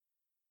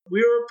we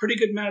were a pretty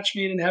good match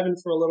made in heaven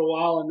for a little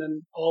while, and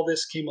then all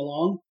this came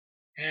along,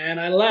 and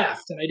I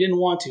left, and I didn't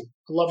want to.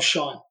 I love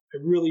Sean, I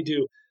really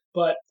do,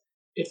 but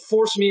it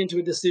forced me into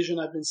a decision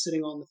I've been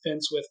sitting on the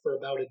fence with for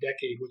about a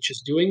decade, which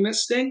is doing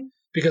this thing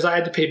because I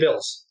had to pay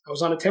bills. I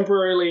was on a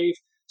temporary leave,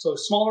 so a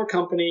smaller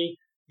company.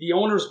 The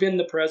owner's been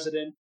the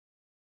president.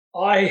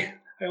 I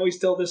always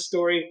tell this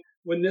story.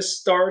 When this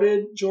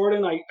started,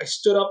 Jordan, I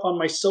stood up on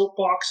my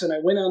soapbox and I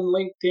went on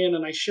LinkedIn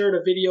and I shared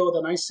a video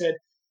that I said,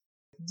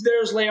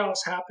 there's layoffs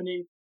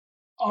happening.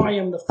 I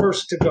am the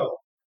first to go.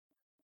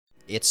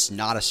 It's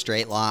not a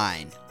straight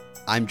line.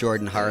 I'm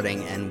Jordan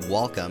Harding and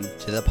welcome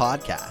to the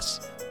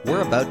podcast.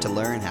 We're about to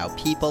learn how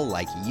people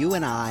like you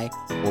and I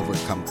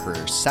overcome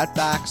career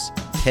setbacks,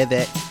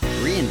 pivot,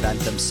 reinvent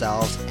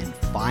themselves, and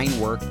find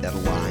work that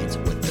aligns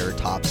with their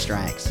top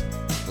strengths.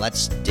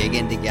 Let's dig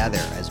in together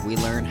as we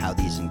learn how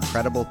these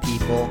incredible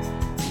people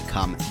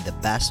become the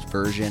best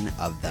version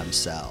of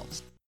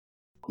themselves.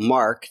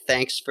 Mark,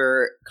 thanks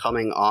for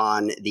coming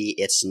on the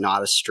It's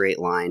Not a Straight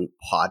Line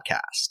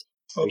podcast.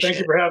 Oh, thank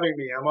you for having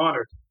me. I'm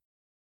honored.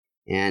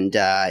 And,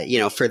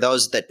 for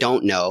those that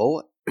don't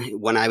know,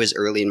 when I was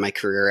early in my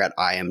career at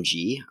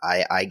IMG,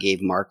 I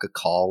gave Mark a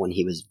call when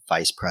he was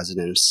vice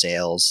president of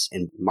sales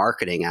and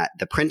marketing at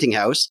the printing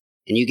house.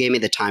 And you gave me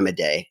the time of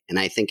day. And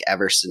I think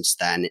ever since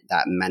then,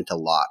 that meant a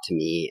lot to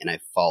me. And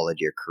I've followed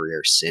your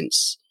career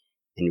since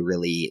and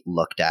really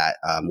looked at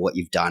what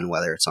you've done,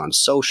 whether it's on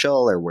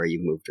social or where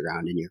you've moved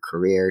around in your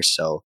career.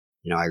 So,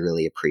 I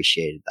really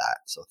appreciated that.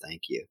 So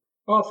thank you.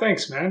 Oh,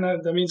 thanks, man.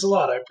 That means a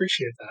lot. I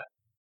appreciate that.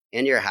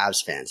 And you're a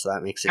Habs fan, so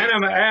that makes it. And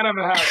I'm a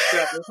Habs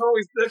fan. It's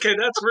always, okay,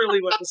 that's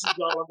really what this is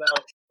all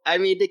about. I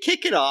mean, to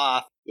kick it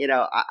off,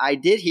 I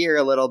did hear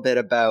a little bit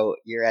about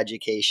your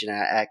education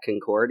at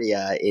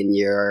Concordia in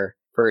your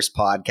first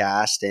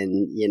podcast,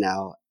 and,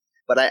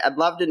 but I'd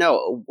love to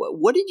know,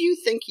 what did you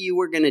think you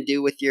were going to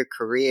do with your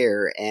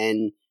career,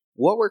 and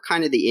what were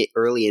kind of the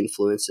early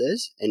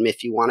influences? And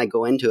if you want to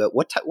go into it,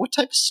 what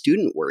type of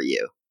student were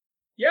you?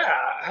 Yeah,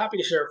 happy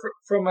to share.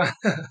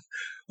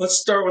 Let's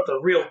start with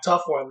a real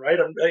tough one, right?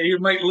 You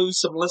might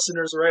lose some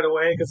listeners right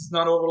away because it's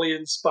not overly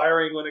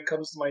inspiring when it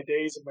comes to my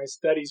days and my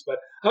studies, but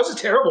I was a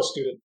terrible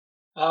student.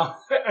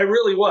 I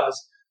really was.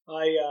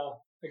 I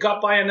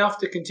got by enough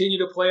to continue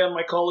to play on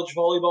my college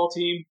volleyball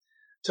team,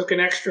 took an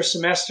extra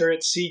semester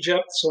at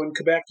CEGEP. So in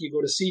Quebec, you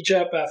go to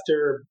CEGEP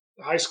after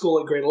high school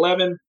at grade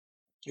 11.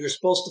 You're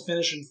supposed to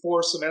finish in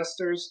 4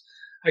 semesters.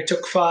 I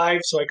took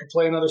 5 so I could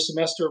play another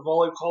semester of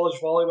college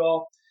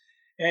volleyball.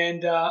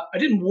 And I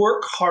didn't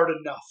work hard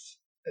enough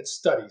at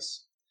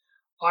studies.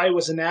 I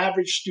was an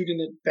average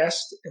student at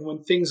best, and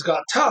when things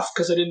got tough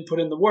because I didn't put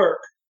in the work,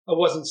 I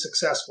wasn't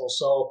successful.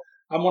 So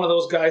I'm one of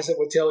those guys that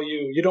would tell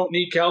you, you don't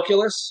need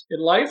calculus in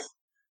life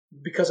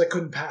because I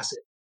couldn't pass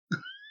it,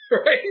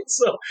 right?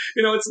 So,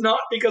 it's not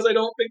because I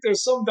don't think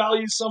there's some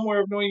value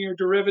somewhere of knowing your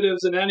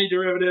derivatives and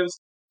antiderivatives.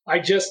 I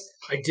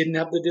didn't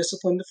have the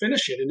discipline to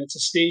finish it. And it's a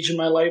stage in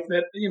my life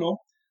that,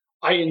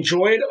 I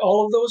enjoyed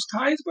all of those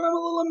times, but I'm a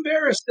little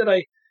embarrassed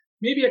that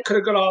maybe I could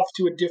have got off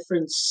to a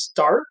different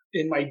start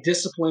in my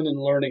discipline and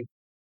learning.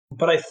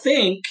 But I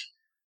think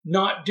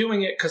not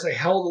doing it because I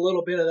held a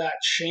little bit of that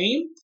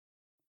shame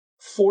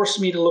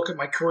forced me to look at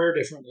my career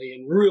differently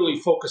and really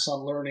focus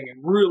on learning and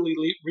really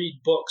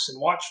read books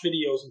and watch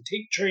videos and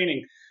take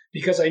training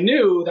because I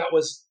knew that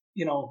was,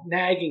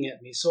 nagging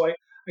at me. So I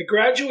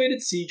graduated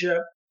CEGEP.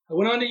 I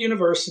went on to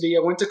university.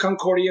 I went to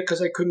Concordia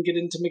because I couldn't get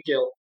into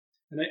McGill.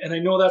 And I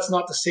know that's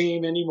not the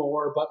same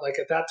anymore, but like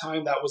at that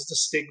time, that was the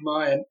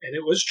stigma, and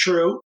it was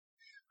true.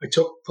 I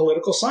took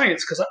political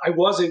science because I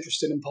was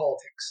interested in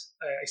politics.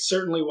 I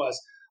certainly was.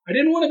 I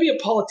didn't want to be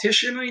a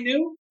politician, I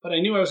knew, but I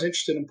knew I was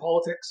interested in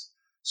politics.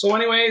 So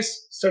anyways,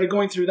 started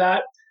going through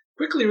that.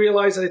 Quickly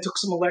realized that I took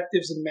some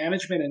electives in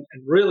management and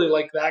really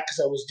liked that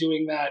because I was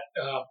doing that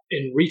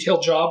in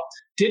retail job.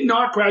 Did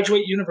not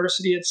graduate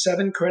university, had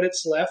 7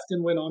 credits left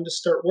and went on to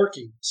start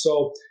working.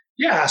 So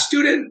yeah,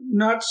 student,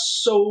 not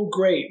so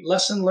great.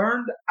 Lesson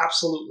learned,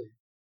 absolutely.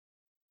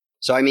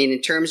 So,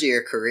 in terms of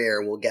your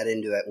career, we'll get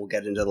into it. We'll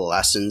get into the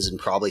lessons and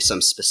probably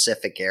some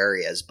specific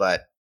areas.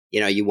 But,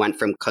 you went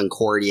from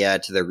Concordia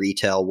to the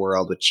retail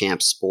world with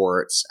Champ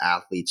Sports,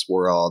 Athletes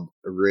World,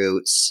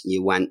 Roots.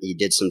 You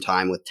did some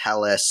time with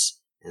TELUS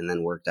and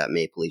then worked at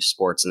Maple Leaf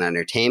Sports and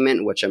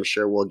Entertainment, which I'm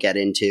sure we'll get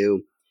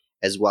into,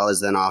 as well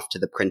as then off to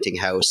the printing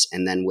house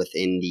and then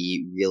within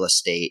the real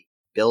estate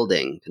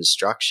building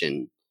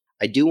construction.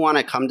 I do want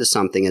to come to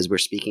something as we're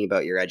speaking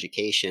about your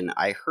education.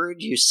 I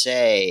heard you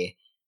say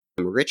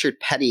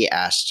Richard Petty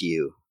asked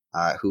you,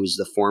 who's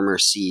the former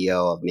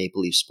CEO of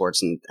Maple Leaf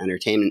Sports and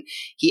Entertainment,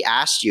 he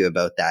asked you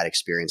about that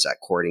experience at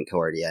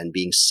Concordia and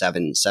being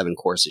seven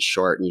courses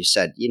short. And you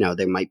said,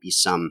 there might be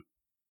some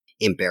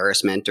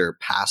embarrassment or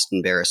past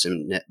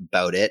embarrassment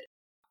about it.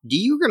 Do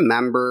you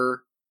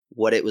remember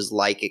what it was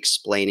like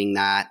explaining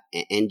that?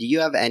 And do you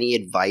have any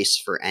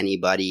advice for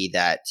anybody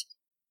that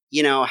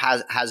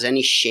has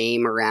any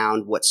shame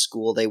around what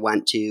school they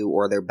went to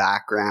or their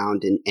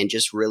background and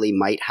just really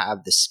might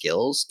have the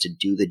skills to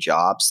do the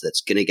jobs that's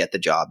going to get the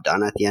job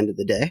done at the end of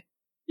the day?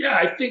 Yeah,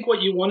 I think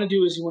what you want to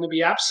do is you want to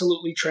be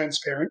absolutely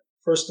transparent.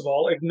 First of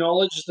all,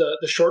 acknowledge the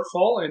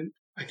shortfall. And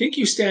I think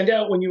you stand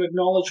out when you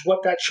acknowledge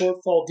what that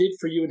shortfall did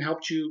for you and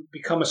helped you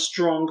become a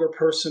stronger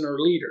person or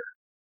leader.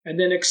 And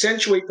then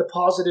accentuate the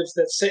positives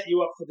that set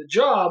you up for the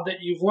job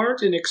that you've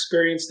learned and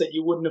experienced that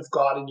you wouldn't have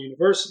got in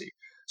university.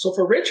 So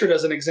for Richard,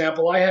 as an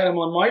example, I had him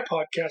on my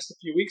podcast a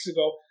few weeks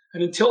ago.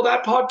 And until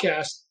that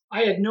podcast,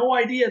 I had no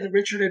idea that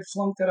Richard had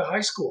flunked out of high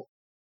school.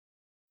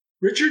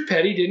 Richard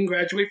Petty didn't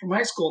graduate from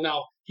high school.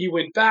 Now, he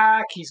went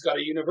back, he's got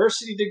a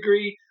university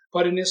degree,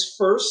 but in his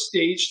first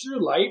stage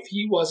through life,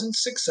 he wasn't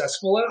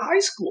successful at high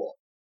school.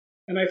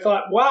 And I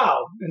thought,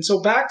 wow. And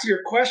so back to your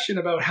question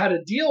about how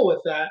to deal with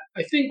that,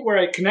 I think where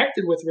I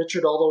connected with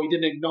Richard, although he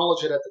didn't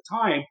acknowledge it at the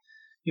time,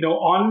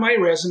 on my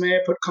resume, I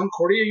put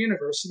Concordia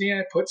University and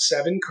I put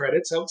 7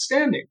 credits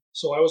outstanding.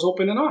 So I was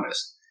open and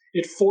honest.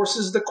 It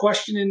forces the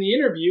question in the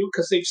interview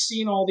because they've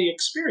seen all the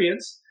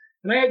experience,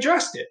 and I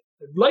addressed it.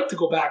 I'd like to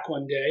go back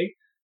one day.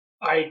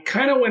 I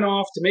kind of went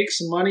off to make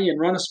some money and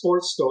run a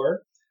sports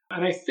store.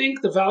 And I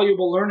think the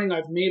valuable learning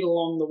I've made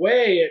along the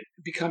way at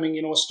becoming,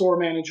 a store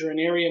manager, an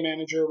area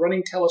manager,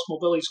 running TELUS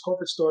Mobility's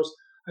corporate stores,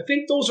 I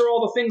think those are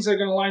all the things that are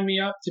going to line me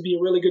up to be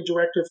a really good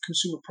director of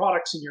consumer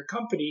products in your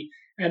company.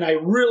 And I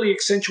really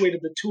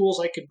accentuated the tools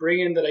I could bring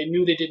in that I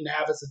knew they didn't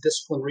have as a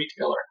disciplined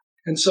retailer.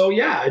 And so,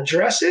 yeah,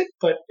 address it,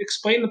 but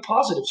explain the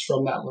positives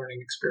from that learning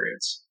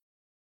experience.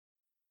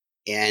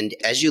 And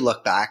as you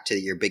look back to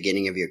your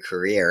beginning of your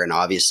career, and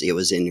obviously it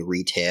was in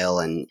retail,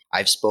 and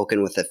I've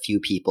spoken with a few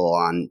people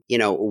on,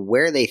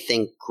 where they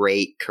think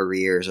great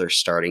careers or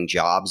starting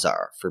jobs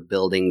are for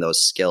building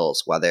those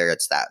skills, whether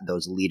it's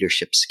those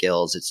leadership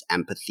skills, it's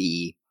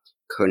empathy,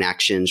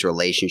 connections,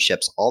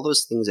 relationships, all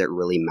those things that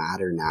really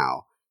matter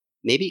now.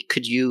 Maybe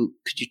could you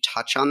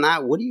touch on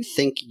that? What do you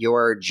think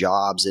your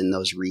jobs in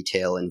those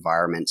retail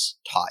environments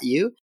taught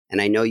you?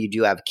 And I know you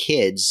do have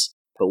kids,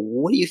 but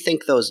what do you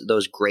think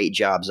those great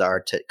jobs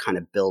are to kind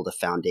of build a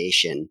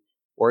foundation?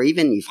 Or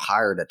even you've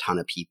hired a ton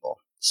of people.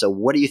 So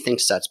what do you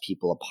think sets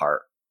people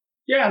apart?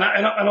 Yeah,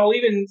 and I'll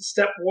even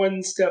step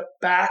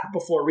back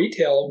before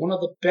retail. One of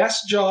the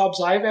best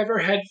jobs I've ever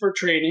had for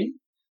training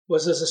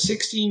was as a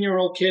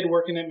 16-year-old kid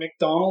working at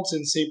McDonald's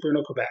in St.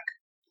 Bruno, Quebec.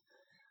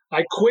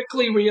 I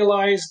quickly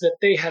realized that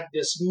they had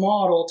this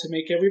model to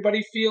make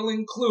everybody feel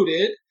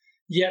included,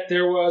 yet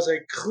there was a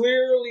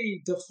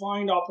clearly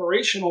defined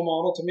operational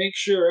model to make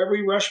sure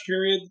every rush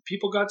period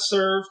people got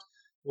served,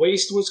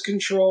 waste was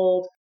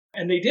controlled,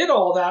 and they did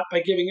all that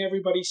by giving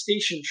everybody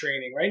station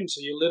training, right? And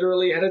so you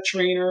literally had a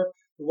trainer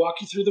who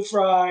walked you through the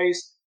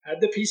fries, had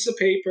the piece of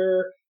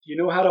paper. Do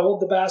you know how to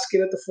hold the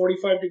basket at the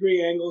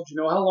 45-degree angle? Do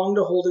you know how long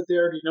to hold it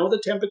there? Do you know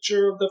the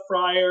temperature of the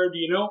fryer? Do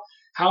you know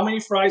how many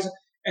fries?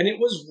 And it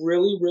was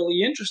really,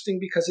 really interesting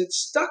because it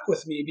stuck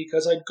with me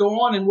because I'd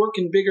go on and work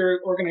in bigger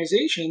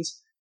organizations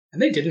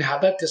and they didn't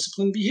have that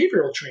disciplined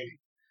behavioral training.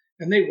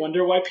 And they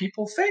wonder why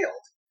people failed.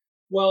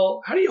 Well,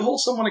 how do you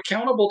hold someone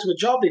accountable to a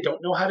job they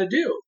don't know how to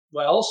do?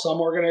 Well,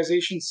 some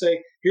organizations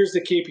say, here's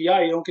the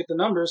KPI, you don't get the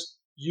numbers,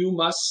 you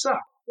must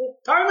suck. Well,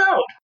 time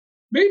out.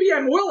 Maybe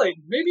I'm willing,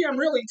 maybe I'm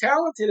really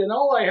talented and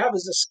all I have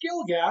is a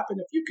skill gap.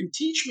 And if you can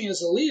teach me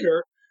as a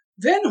leader,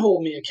 then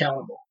hold me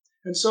accountable.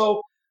 And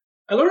so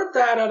I learned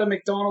that out of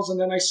McDonald's, and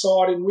then I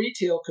saw it in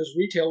retail because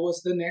retail was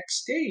the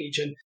next stage.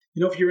 And,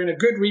 if you're in a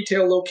good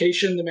retail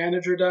location, the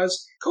manager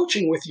does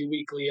coaching with you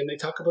weekly, and they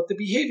talk about the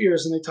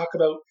behaviors, and they talk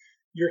about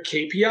your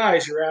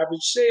KPIs, your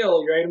average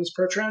sale, your items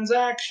per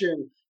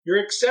transaction, your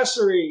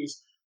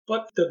accessories.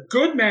 But the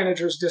good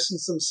managers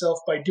distance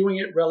themselves by doing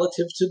it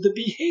relative to the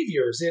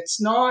behaviors. It's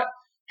not,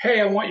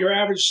 hey, I want your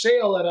average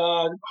sale at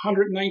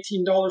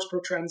 $119 per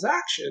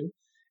transaction.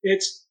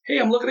 It's, hey,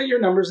 I'm looking at your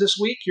numbers this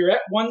week. You're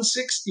at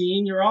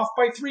 116. You're off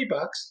by $3.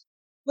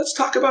 Let's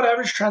talk about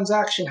average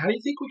transaction. How do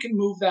you think we can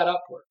move that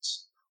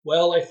upwards?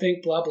 Well, I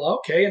think blah, blah.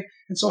 Okay.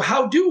 And so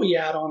how do we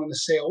add on in the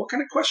sale? What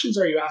kind of questions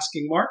are you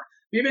asking, Mark?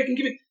 Maybe I can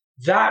give you.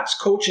 That's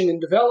coaching and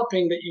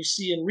developing that you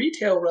see in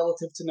retail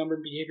relative to number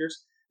and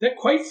behaviors that,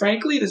 quite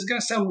frankly, this is going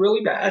to sound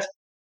really bad.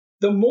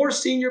 The more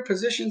senior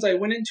positions I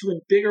went into in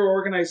bigger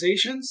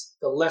organizations,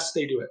 the less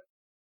they do it.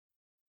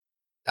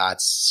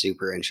 That's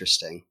super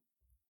interesting.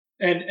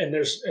 And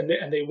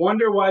they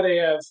wonder why they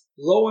have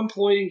low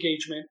employee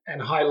engagement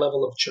and high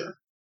level of churn.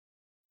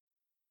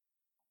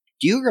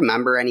 Do you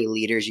remember any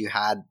leaders you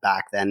had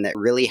back then that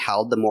really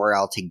held the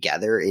morale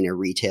together in a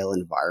retail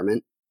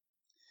environment?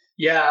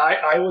 Yeah,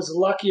 I was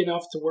lucky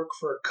enough to work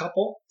for a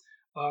couple.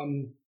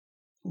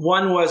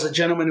 One was a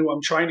gentleman who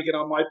I'm trying to get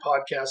on my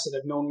podcast that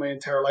I've known my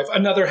entire life.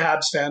 Another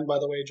Habs fan, by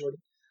the way, Jordan.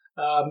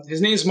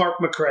 His name's Mark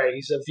McRae.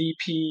 He's a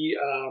VP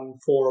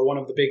for one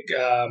of the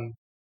big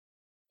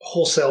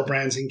wholesale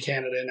brands in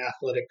Canada in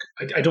athletic.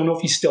 I don't know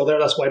if he's still there.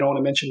 That's why I don't want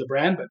to mention the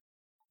brand. But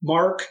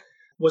Mark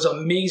was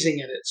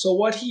amazing at it. So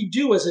what he'd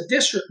do as a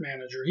district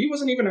manager, he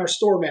wasn't even our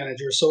store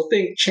manager. So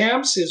think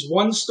Champs is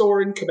one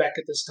store in Quebec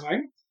at this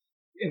time.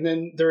 And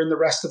then they're in the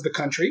rest of the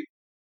country.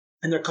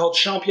 And they're called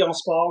Champion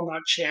Spa,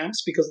 not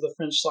Champs, because of the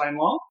French sign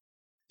law.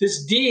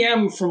 This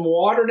DM from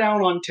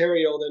Waterdown,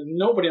 Ontario, that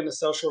nobody in the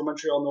South Shore of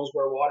Montreal knows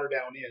where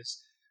Waterdown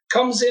is,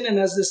 comes in and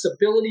has this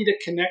ability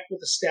to connect with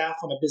the staff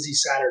on a busy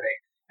Saturday.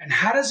 And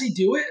how does he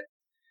do it?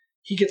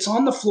 He gets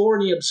on the floor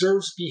and he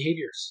observes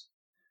behaviors.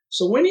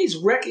 So when he's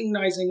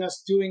recognizing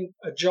us doing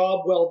a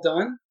job well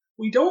done,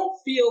 we don't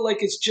feel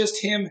like it's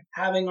just him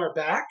having our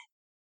back.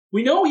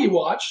 We know he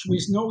watched. We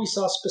know we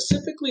saw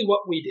specifically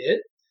what we did.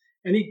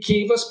 And he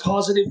gave us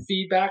positive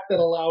feedback that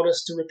allowed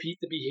us to repeat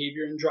the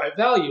behavior and drive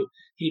value.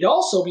 He'd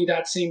also be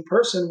that same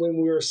person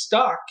when we were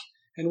stuck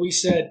and we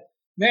said,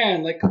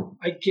 man, like,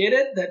 I get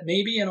it that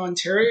maybe in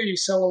Ontario you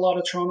sell a lot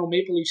of Toronto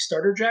Maple Leaf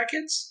starter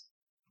jackets,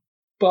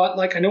 but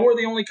like, I know we're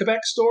the only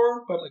Quebec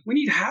store, but like, we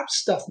need Habs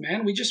stuff,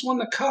 man. We just won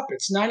the cup.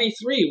 It's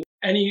 93.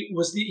 And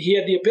he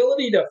had the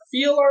ability to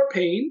feel our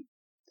pain,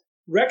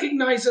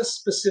 recognize us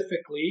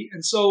specifically.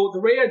 And so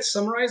the way I'd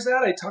summarize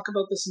that, I talk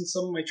about this in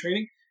some of my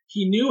training,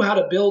 he knew how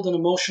to build an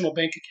emotional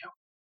bank account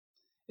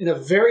in a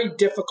very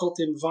difficult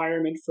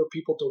environment for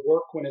people to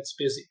work when it's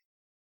busy.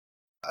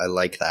 I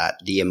like that.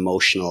 The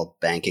emotional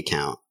bank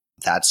account.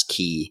 That's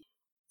key.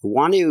 I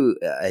want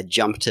to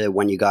jump to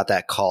when you got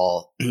that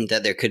call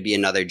that there could be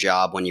another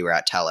job when you were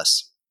at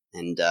TELUS.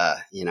 And,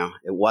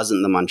 it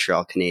wasn't the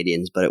Montreal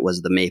Canadiens, but it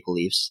was the Maple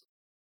Leafs.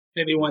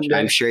 Maybe one day.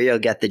 I'm sure you'll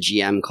get the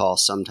GM call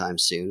sometime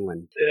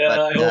soon. I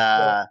hope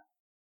so.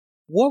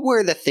 What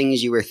were the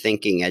things you were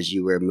thinking as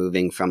you were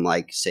moving from,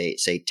 like, say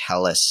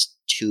TELUS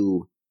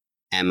to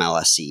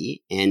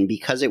MLSE? And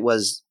because it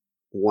was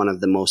one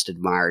of the most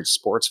admired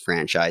sports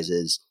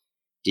franchises,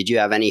 did you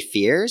have any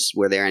fears?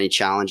 Were there any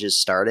challenges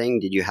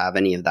starting? Did you have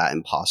any of that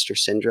imposter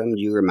syndrome?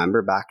 Do you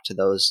remember back to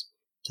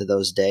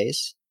those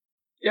days?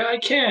 Yeah, I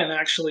can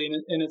actually,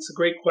 and it's a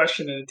great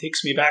question, and it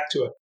takes me back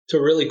to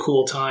a really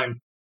cool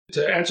time.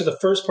 To answer the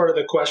first part of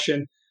the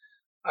question,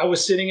 I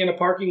was sitting in a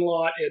parking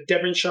lot at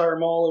Devonshire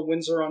Mall in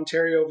Windsor,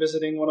 Ontario,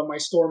 visiting one of my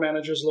store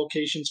manager's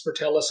locations for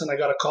TELUS, and I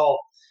got a call.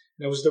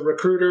 And it was the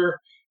recruiter.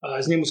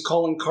 His name was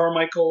Colin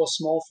Carmichael, a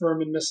small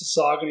firm in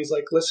Mississauga, and he's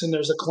like, listen,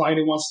 there's a client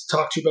who wants to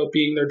talk to you about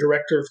being their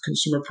director of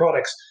consumer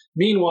products.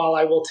 Meanwhile,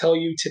 I will tell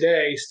you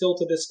today, still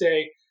to this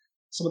day,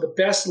 some of the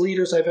best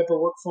leaders I've ever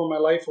worked for in my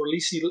life were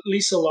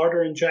Lisa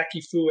Larder and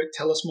Jackie Fu at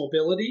TELUS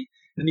Mobility.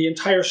 And the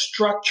entire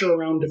structure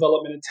around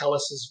development at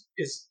TELUS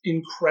is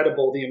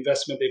incredible, the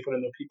investment they put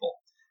in their people.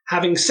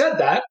 Having said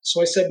that,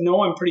 so I said,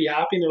 no, I'm pretty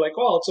happy. And they're like,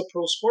 oh, it's a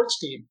pro sports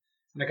team.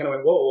 And I kind of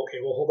went, whoa, okay,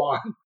 well, hold on.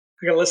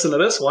 I got to listen to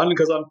this one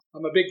because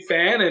I'm a big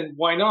fan and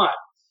why not?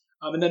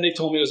 And then they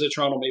told me it was the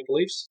Toronto Maple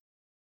Leafs.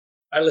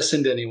 I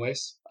listened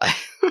anyways.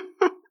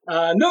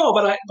 No,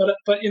 but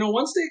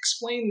once they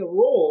explained the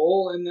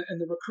role and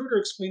the recruiter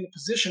explained the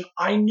position,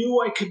 I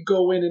knew I could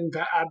go in and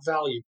add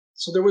value.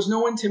 So there was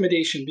no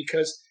intimidation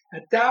because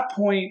at that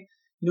point,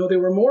 they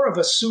were more of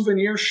a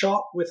souvenir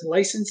shop with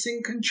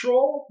licensing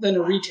control than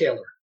a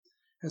retailer.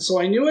 And so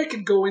I knew I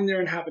could go in there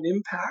and have an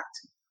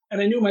impact,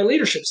 and I knew my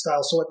leadership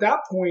style. So at that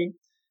point,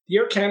 the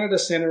Air Canada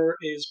Centre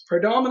is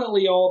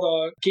predominantly all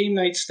the game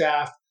night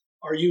staff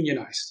are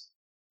unionized.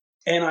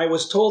 And I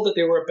was told that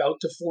they were about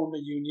to form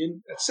a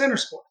union at Centre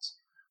Sports.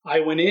 I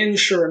went in,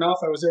 sure enough,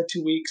 I was there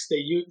 2 weeks.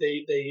 They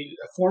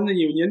formed the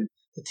union.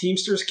 The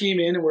Teamsters came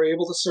in and were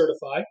able to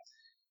certify.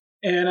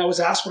 And I was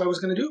asked what I was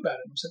going to do about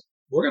it. I said,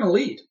 we're going to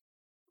lead.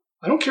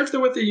 I don't care if they're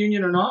with the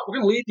union or not. We're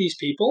going to lead these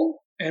people,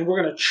 and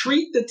we're going to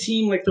treat the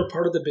team like they're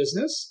part of the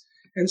business.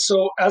 And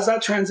so as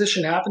that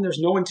transition happened, there's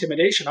no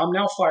intimidation. I'm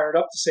now fired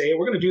up to say, hey,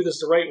 we're going to do this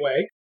the right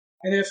way.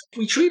 And if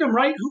we treat them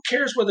right, who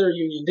cares whether they're a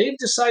union? They've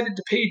decided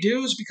to pay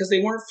dues because they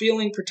weren't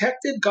feeling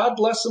protected. God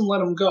bless them, let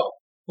them go.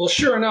 Well,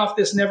 sure enough,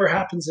 this never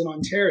happens in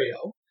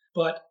Ontario,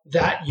 but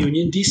that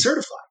union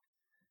decertified.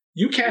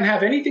 You can't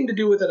have anything to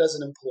do with it as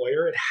an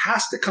employer. It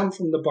has to come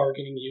from the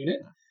bargaining unit.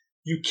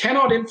 You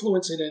cannot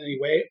influence it in any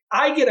way.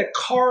 I get a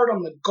card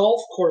on the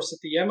golf course at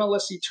the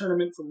MLSE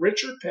tournament from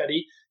Richard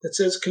Petty that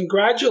says,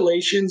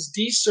 congratulations,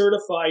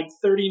 decertified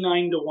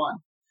 39-1.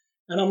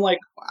 And I'm like,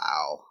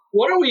 wow,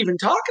 what are we even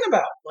talking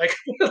about? Like,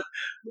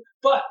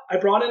 but I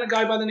brought in a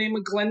guy by the name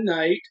of Glenn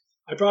Knight.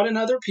 I brought in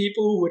other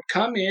people who would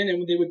come in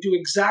and they would do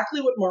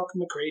exactly what Mark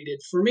McRae did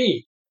for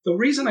me. The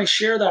reason I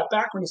share that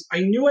background is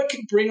I knew I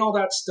could bring all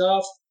that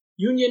stuff,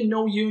 union,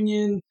 no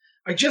union.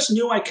 I just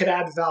knew I could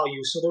add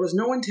value, so there was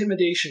no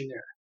intimidation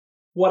there.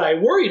 What I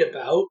worried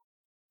about,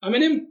 I'm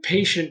an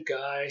impatient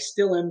guy,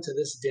 still am to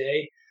this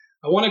day.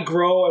 I want to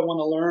grow, I want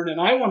to learn,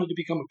 and I wanted to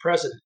become a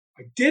president.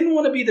 I didn't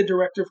want to be the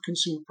director of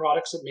consumer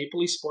products at Maple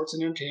Leaf Sports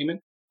and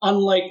Entertainment.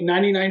 Unlike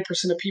 99%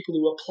 of people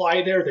who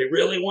apply there, they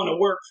really want to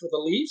work for the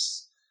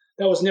Leafs.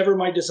 That was never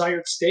my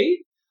desired state.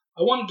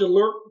 I wanted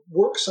to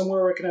work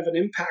somewhere where I can have an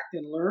impact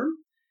and learn.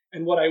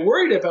 And what I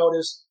worried about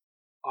is,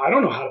 I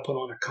don't know how to put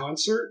on a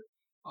concert.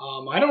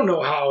 I don't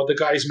know how the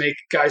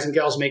guys and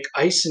gals make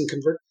ice and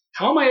convert.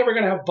 How am I ever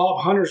going to have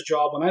Bob Hunter's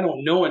job when I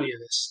don't know any of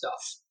this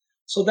stuff?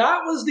 So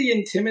that was the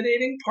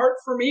intimidating part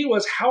for me,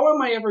 was how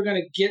am I ever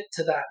going to get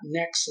to that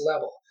next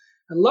level?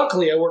 And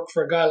luckily I worked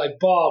for a guy like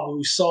Bob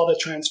who saw the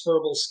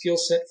transferable skill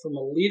set from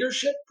a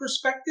leadership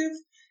perspective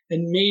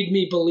and made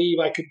me believe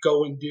I could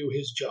go and do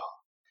his job.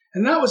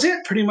 And that was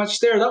it pretty much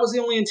there. That was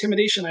the only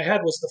intimidation I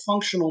had, was the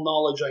functional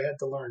knowledge I had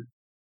to learn.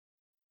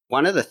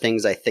 One of the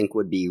things I think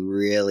would be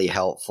really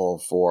helpful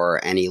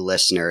for any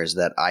listeners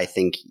that I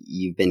think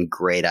you've been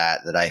great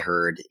at, that I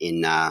heard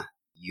in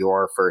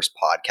your first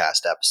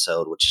podcast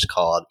episode, which is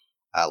called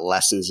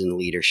Lessons in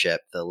Leadership,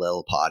 the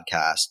Lil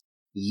podcast.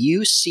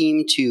 You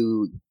seem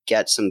to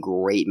get some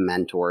great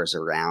mentors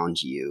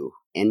around you.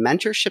 And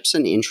mentorship's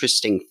an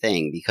interesting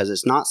thing because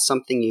it's not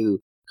something you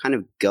kind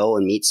of go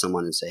and meet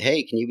someone and say,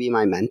 hey, can you be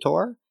my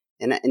mentor?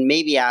 And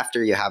maybe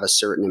after you have a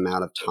certain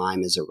amount of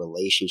time as a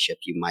relationship,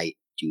 you might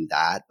do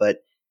that. But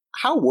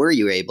how were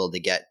you able to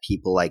get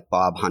people like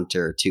Bob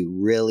Hunter to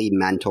really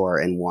mentor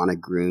and want to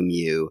groom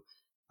you?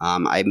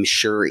 I'm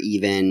sure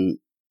even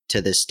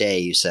to this day,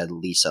 you said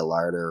Lisa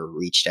Larder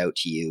reached out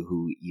to you,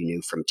 who you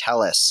knew from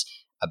TELUS,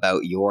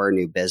 about your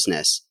new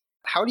business.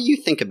 How do you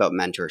think about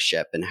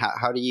mentorship, and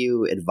how do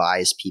you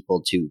advise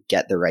people to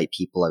get the right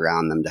people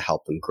around them to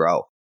help them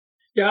grow?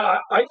 Yeah,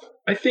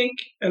 I think,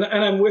 and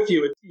I'm with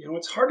you.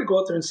 It's hard to go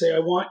out there and say, I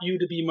want you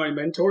to be my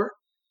mentor.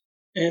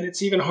 And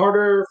it's even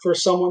harder for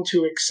someone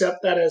to accept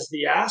that as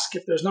the ask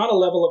if there's not a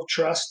level of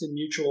trust and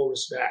mutual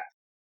respect.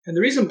 And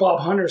the reason Bob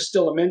Hunter is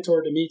still a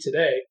mentor to me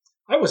today,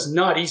 I was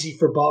not easy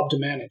for Bob to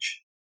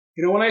manage.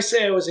 When I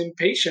say I was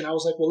impatient, I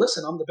was like, well,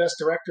 listen, I'm the best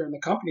director in the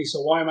company, so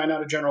why am I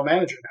not a general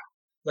manager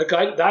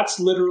now? That's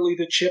literally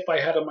the chip I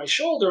had on my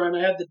shoulder, and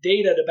I had the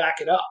data to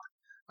back it up.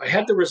 I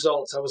had the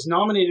results. I was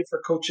nominated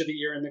for Coach of the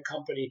Year in the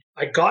company.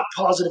 I got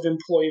positive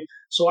employee.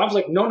 So I was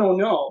like,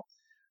 no.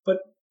 But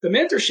the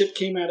mentorship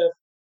came out of,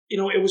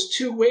 it was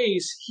two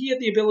ways. He had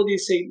the ability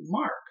to say,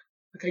 Mark,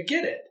 I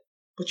get it,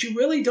 but you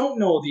really don't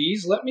know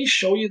these. Let me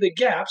show you the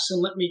gaps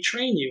and let me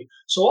train you.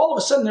 So all of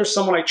a sudden there's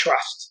someone I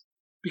trust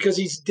because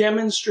he's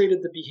demonstrated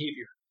the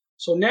behavior.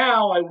 So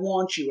now I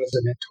want you as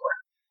a mentor.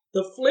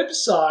 The flip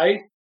side,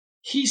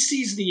 he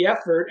sees the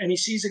effort and he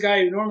sees a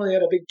guy who normally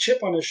had a big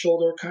chip on his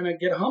shoulder kind of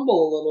get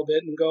humble a little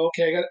bit and go,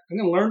 okay, I'm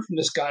going to learn from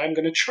this guy. I'm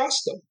going to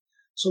trust him.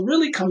 So it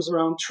really comes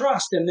around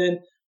trust. And then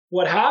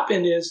what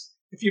happened is,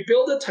 if you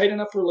build a tight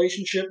enough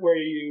relationship where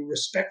you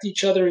respect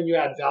each other and you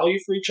add value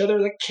for each other,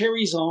 that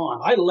carries on.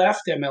 I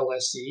left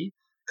MLSE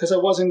because I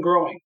wasn't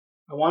growing.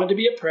 I wanted to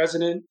be a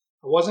president.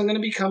 I wasn't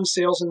going to become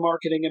sales and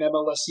marketing at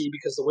MLSE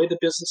because the way the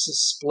business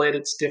is split,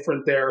 it's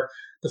different there.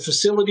 The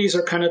facilities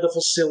are kind of the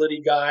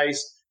facility guys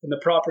and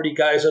the property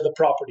guys are the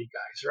property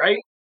guys, right?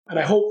 And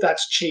I hope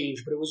that's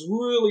changed, but it was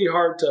really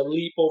hard to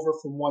leap over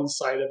from one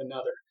side of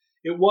another.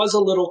 It was a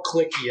little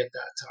cliquey at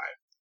that time.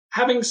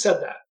 Having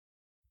said that,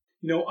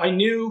 I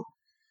knew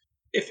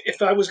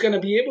if I was going to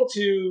be able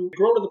to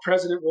grow to the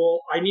president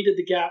role, I needed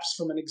the gaps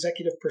from an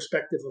executive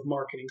perspective of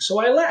marketing.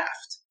 So I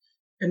left.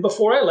 And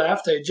before I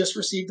left, I had just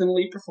received an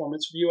elite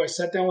performance review. I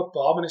sat down with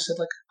Bob and I said,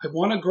 I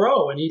want to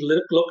grow. And he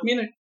looked at me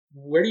and,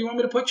 where do you want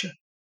me to put you?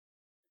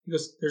 He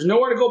goes, there's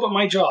nowhere to go but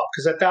my job.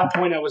 Because at that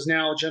point, I was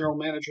now general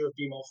manager of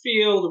BMO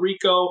Field,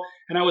 Rico,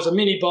 and I was a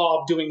mini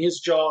Bob doing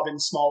his job in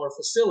smaller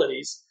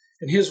facilities.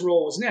 And his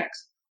role was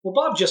next. Well,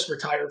 Bob just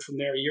retired from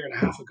there a year and a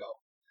half ago.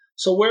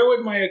 So where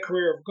would my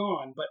career have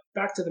gone? But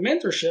back to the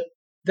mentorship,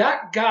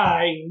 that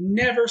guy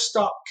never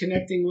stopped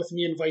connecting with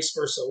me and vice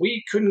versa.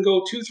 We couldn't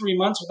go 2-3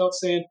 months without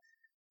saying,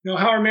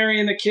 how are Mary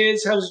and the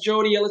kids? How's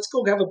Jody? Yeah, let's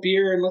go have a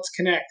beer and let's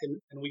connect. And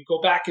we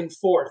go back and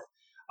forth.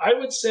 I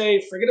would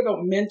say, forget about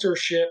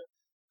mentorship,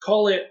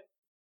 call it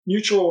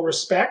mutual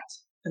respect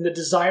and the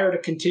desire to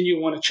continue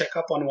to want to check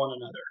up on one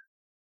another.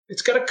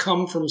 It's got to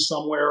come from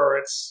somewhere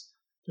or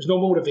there's no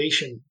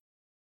motivation.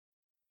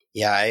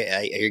 Yeah,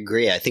 I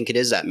agree. I think it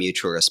is that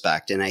mutual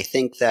respect. And I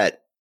think that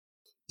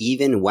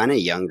even when a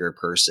younger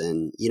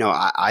person,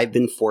 I've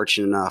been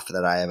fortunate enough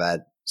that I have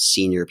had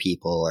senior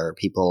people or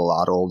people a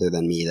lot older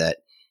than me that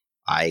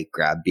I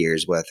grab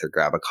beers with or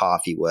grab a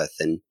coffee with.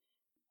 And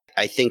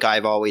I think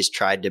I've always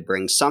tried to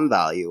bring some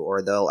value,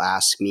 or they'll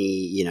ask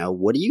me,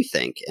 what do you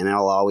think? And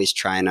I'll always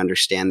try and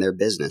understand their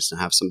business and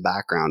have some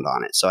background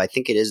on it. So I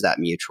think it is that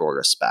mutual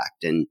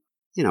respect. And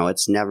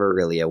it's never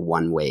really a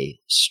one-way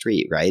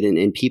street, right?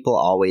 And people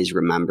always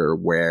remember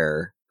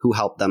who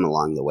helped them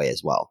along the way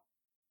as well.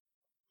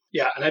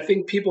 Yeah, and I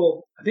think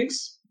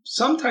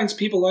sometimes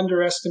people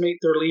underestimate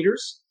their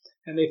leaders,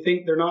 and they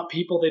think they're not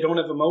people, they don't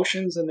have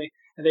emotions, and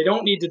they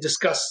don't need to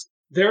discuss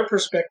their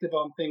perspective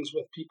on things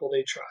with people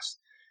they trust.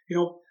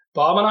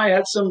 Bob and I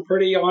had some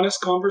pretty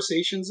honest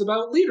conversations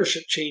about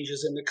leadership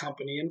changes in the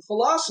company and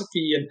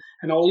philosophy,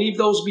 and I'll leave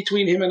those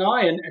between him and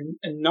I.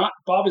 And not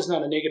Bob is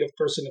not a negative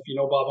person. If you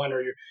know Bob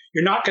Hunter,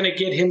 you're not going to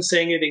get him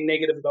saying anything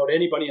negative about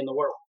anybody in the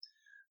world.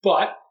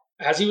 But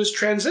as he was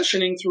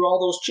transitioning through all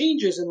those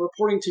changes and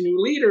reporting to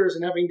new leaders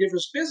and having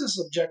different business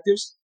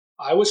objectives,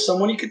 I was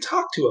someone he could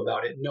talk to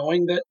about it,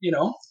 knowing that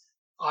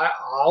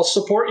I'll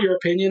support your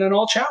opinion and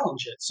I'll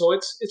challenge it. So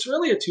it's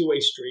really a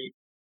two-way street.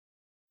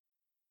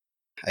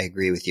 I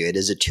agree with you. It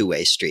is a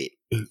two-way street.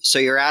 So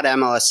you're at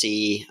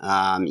MLSE.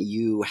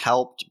 You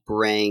helped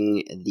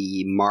bring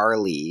the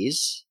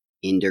Marlies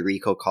into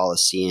Ricoh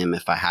Coliseum,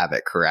 if I have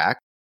it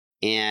correct.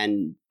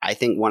 And I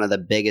think one of the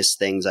biggest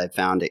things I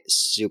found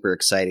super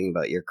exciting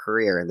about your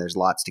career, and there's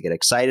lots to get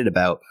excited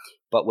about,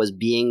 but was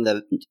being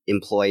the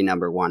employee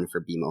number one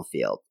for BMO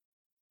Field.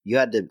 you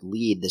had to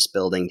lead this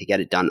building to get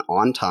it done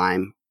on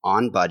time,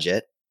 on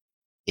budget.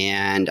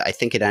 And I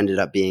think it ended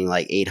up being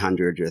like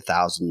 800 or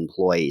 1,000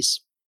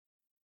 employees.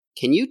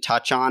 Can you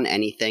touch on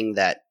anything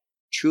that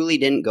truly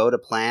didn't go to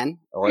plan?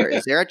 Or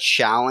is there a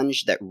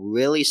challenge that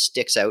really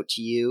sticks out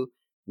to you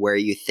where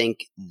you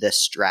think the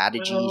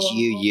strategies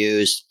you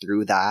use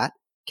through that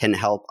can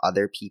help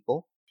other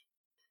people?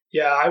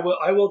 Yeah,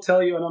 I will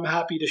tell you, and I'm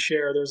happy to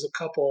share. There's a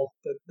couple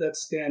that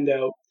stand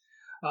out.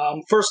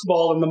 First of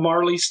all, in the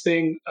Marlies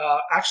thing,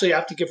 actually I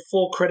have to give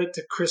full credit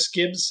to Chris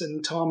Gibbs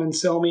and Tom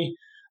Anselmi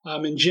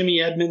and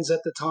Jimmy Edmonds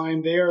at the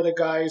time. They are the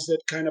guys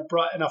that kind of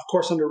brought, and of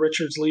course under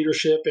Richard's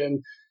leadership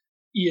and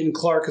Ian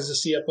Clark as the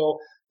CFO,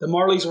 the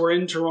Marlies were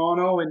in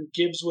Toronto and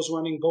Gibbs was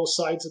running both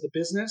sides of the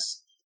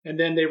business. And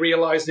then they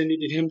realized they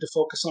needed him to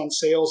focus on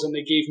sales, and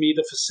they gave me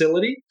the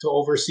facility to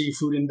oversee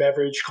food and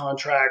beverage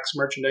contracts,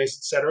 merchandise,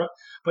 etc.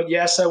 But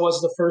yes, I was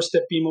the first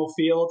at BMO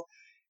Field.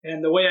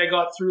 And the way I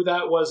got through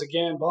that was,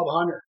 again, Bob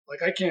Hunter.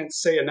 Like, I can't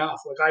say enough.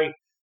 Like,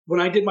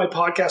 when I did my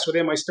podcast with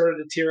him, I started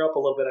to tear up a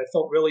little bit. I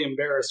felt really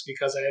embarrassed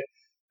because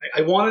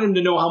I wanted him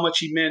to know how much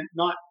he meant.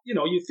 Not,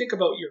 you think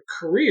about your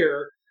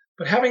career,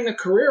 but having the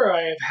career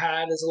I have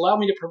had has allowed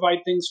me to provide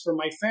things for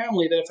my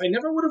family that if I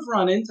never would have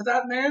run into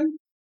that man,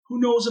 who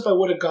knows if I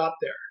would have got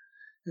there.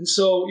 And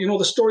so,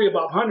 the story of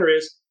Bob Hunter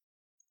is,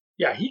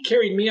 yeah, he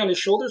carried me on his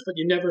shoulders, but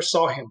you never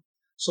saw him.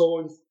 So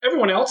in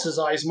everyone else's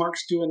eyes,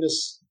 Mark's doing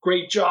this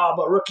great job,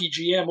 a rookie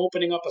GM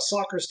opening up a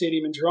soccer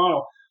stadium in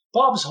Toronto.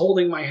 Bob's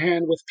holding my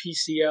hand with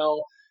PCL.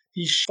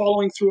 He's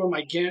following through on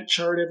my Gantt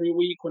chart every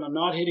week when I'm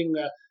not hitting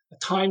a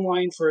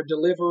timeline for a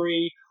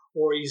delivery,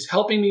 or he's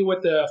helping me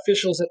with the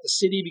officials at the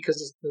city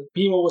because the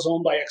BMO was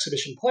owned by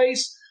Exhibition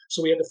Place,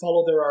 so we had to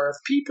follow their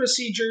RFP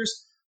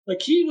procedures.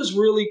 Like, he was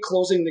really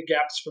closing the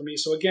gaps for me.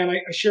 So again,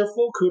 I share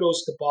full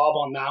kudos to Bob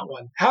on that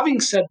one. Having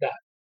said that,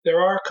 there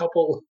are a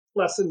couple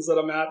lessons that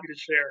I'm happy to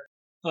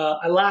share.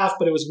 I laughed,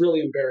 but it was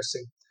really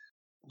embarrassing.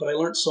 But I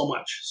learned so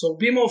much. So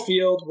BMO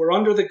Field, we're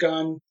under the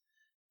gun.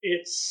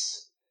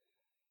 It's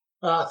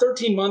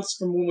 13 months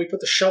from when we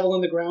put the shovel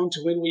in the ground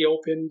to when we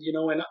opened,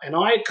 and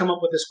I had come up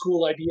with this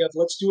cool idea of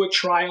let's do a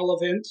trial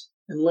event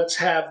and let's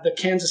have the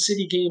Kansas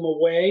City game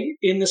away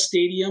in the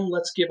stadium.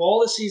 Let's give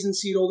all the season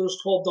seat holders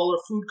 $12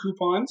 food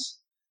coupons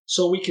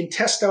so we can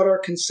test out our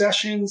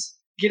concessions,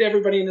 get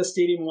everybody in the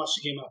stadium and watch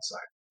the game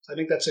outside. So I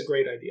think that's a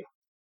great idea.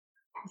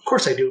 Of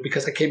course I do,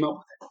 because I came up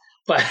with it.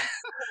 But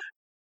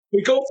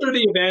we go through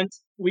the event,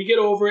 we get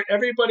over it,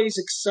 everybody's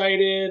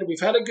excited,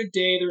 we've had a good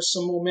day, there's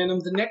some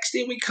momentum. The next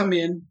day we come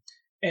in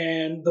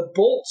and the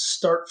bolts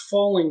start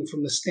falling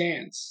from the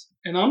stands.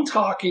 And I'm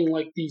talking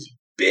like these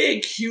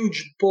big,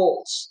 huge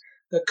bolts.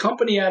 The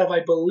company out of, I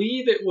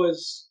believe it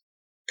was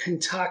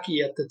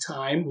Kentucky at the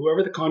time,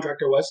 whoever the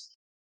contractor was,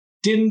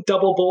 didn't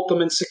double bolt them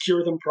and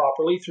secure them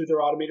properly through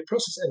their automated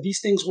process. And these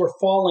things were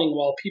falling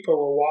while people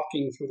were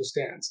walking through the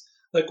stands.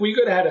 Like, we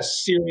could have had a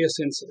serious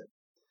incident.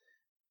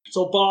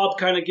 So Bob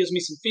kind of gives me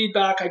some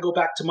feedback. I go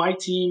back to my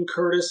team,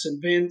 Curtis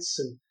and Vince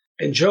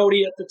and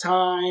Jody at the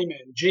time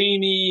and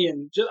Jamie.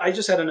 And I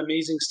just had an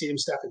amazing stadium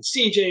staff, and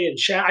CJ and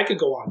Shan. I could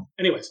go on.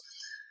 Anyways.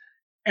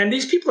 And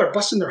these people are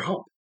busting their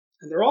hump.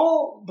 And they're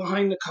all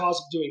behind the cause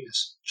of doing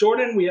this.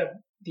 Jordan, we have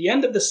the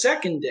end of the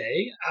second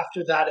day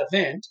after that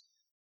event.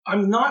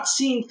 I'm not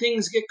seeing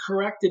things get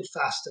corrected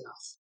fast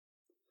enough.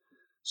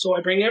 So I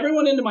bring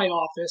everyone into my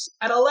office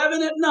at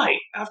 11 at night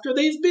after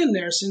they've been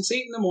there since 8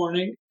 in the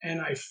morning,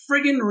 and I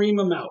friggin' ream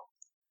them out.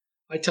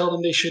 I tell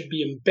them they should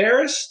be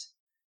embarrassed.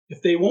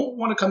 If they won't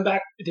want to come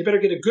back, they better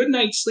get a good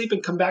night's sleep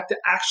and come back to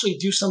actually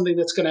do something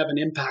that's going to have an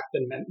impact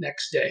the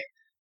next day.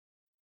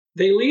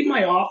 They leave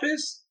my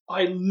office.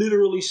 I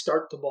literally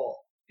start the ball.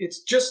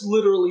 It's just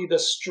literally the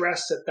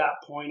stress at that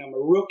point. I'm a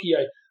rookie.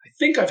 I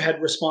think I've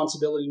had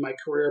responsibility in my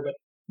career, but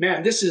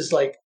man, this is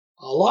like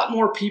a lot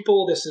more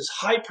people. This is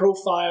high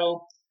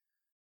profile.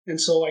 And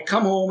so I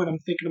come home and I'm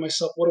thinking to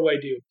myself, what do I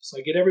do? So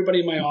I get everybody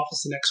in my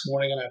office the next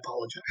morning and I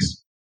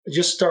apologize. I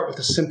just start with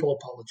a simple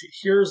apology.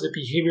 Here's the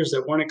behaviors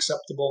that weren't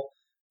acceptable.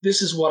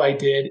 This is what I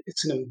did.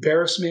 It's an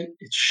embarrassment.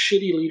 It's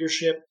shitty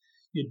leadership.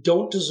 You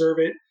don't deserve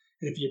it.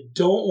 And if you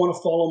don't want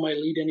to follow my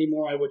lead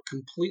anymore, I would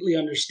completely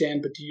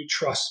understand, but do you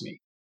trust me?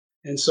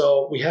 And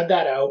so we had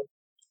that out.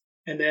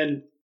 And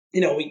then,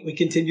 we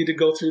continued to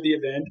go through the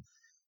event,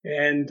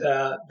 and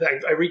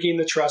I regained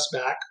the trust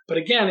back. But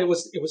again, it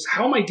was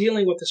how am I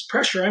dealing with this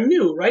pressure? I'm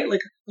new, right?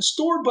 Like, a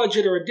store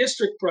budget or a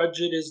district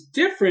budget is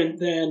different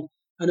than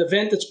an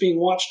event that's being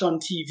watched on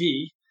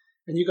TV.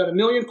 And you got a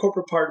million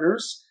corporate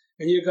partners,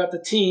 and you got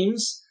the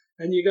teams,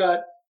 and you got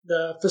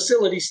the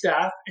facility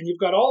staff, and you've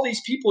got all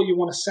these people you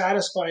want to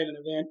satisfy in an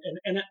event,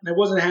 and I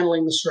wasn't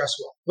handling the stress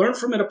well. Learn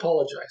from it,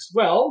 apologize.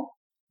 Well,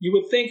 you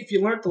would think if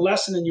you learned the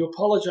lesson and you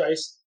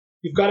apologize,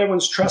 you've got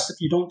everyone's trust if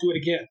you don't do it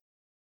again.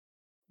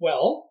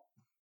 Well,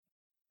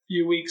 a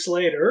few weeks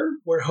later,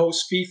 we're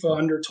host FIFA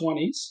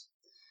under-20s.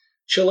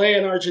 Chile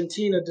and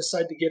Argentina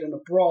decide to get in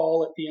a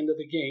brawl at the end of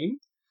the game.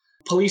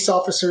 Police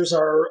officers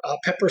are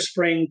pepper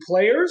spraying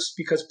players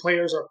because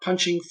players are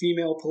punching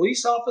female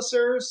police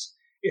officers.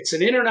 It's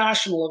an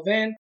international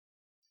event.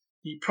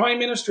 The Prime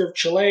Minister of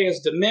Chile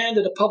has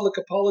demanded a public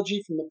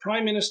apology from the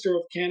Prime Minister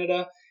of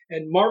Canada,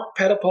 and Mark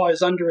Pettipaw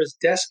is under his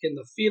desk in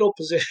the fetal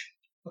position.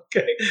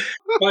 Okay.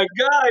 My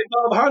guy,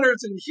 Bob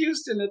Hunter's in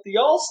Houston at the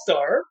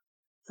All-Star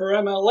for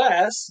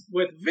MLS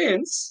with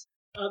Vince,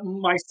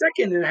 my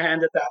second in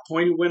hand at that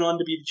point, who went on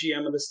to be the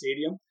GM of the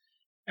stadium.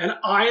 And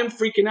I am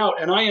freaking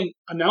out. And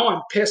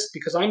I'm pissed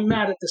because I'm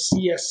mad at the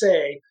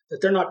CSA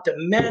that they're not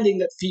demanding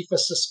that FIFA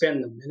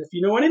suspend them. And if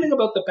you know anything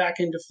about the back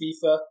end of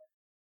FIFA,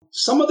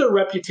 some of their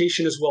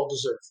reputation is well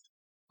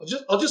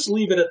deserved. I'll just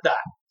leave it at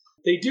that.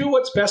 They do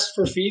what's best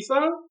for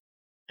FIFA,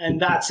 and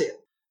that's it.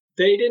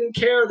 They didn't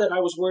care that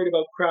I was worried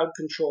about crowd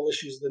control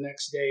issues the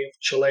next day if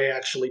Chile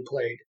actually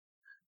played.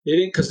 They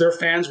didn't, because their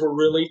fans were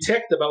really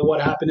ticked about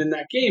what happened in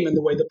that game and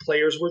the way the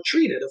players were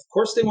treated. Of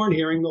course, they weren't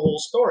hearing the whole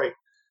story.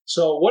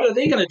 So what are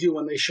they going to do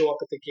when they show up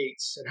at the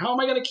gates? And how am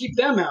I going to keep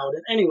them out?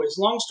 And anyways,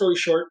 long story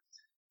short,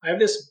 I have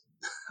this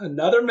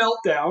another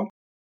meltdown,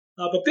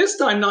 but this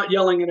time not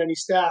yelling at any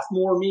staff,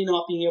 more me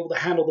not being able to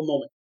handle the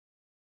moment.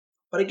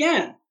 But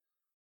again,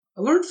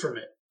 I learned from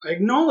it. I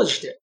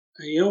acknowledged it.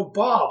 And,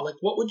 Bob, like,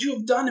 what would you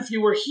have done if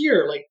you were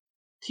here? Like,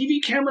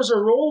 TV cameras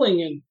are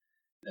rolling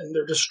and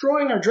they're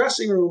destroying our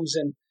dressing rooms.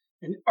 And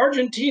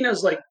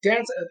Argentina's like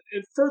dancing.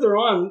 Further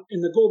on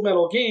in the gold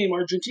medal game,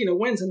 Argentina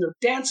wins and they're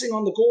dancing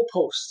on the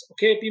goalposts.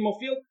 Okay, at BMO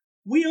Field.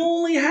 We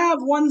only have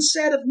one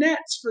set of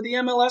nets for the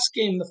MLS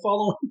game the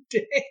following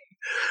day.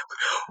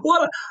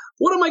 What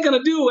am I going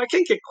to do? I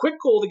can't get Quick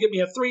Goal to get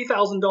me a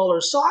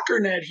 $3,000 soccer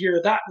net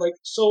here.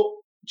 So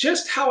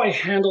just how I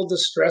handled the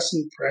stress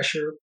and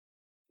pressure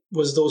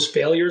was those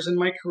failures in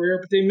my career,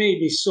 but they made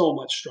me so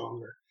much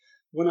stronger.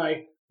 When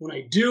I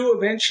do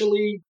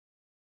eventually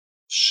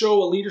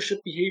show a leadership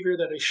behavior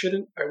that I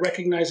shouldn't, I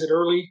recognize it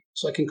early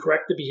so I can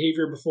correct the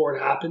behavior before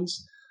it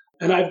happens.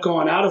 And I've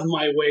gone out of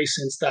my way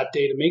since that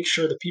day to make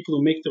sure the people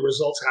who make the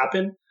results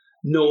happen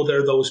know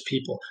they're those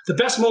people. The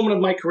best moment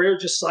of my career,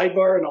 just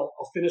sidebar, and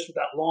I'll finish with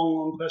that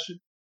long question.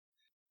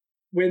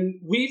 When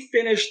we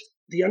finished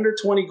the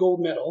under-20 gold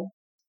medal,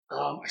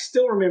 I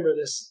still remember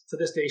this to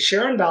this day,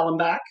 Sharon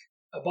Ballenbach,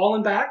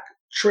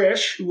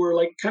 Trish, who were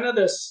like kind of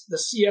the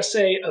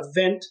CSA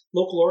event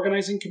local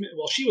organizing committee.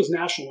 Well, she was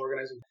national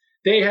organizing.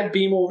 They had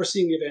BMO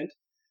overseeing the event.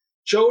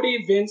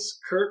 Jody, Vince,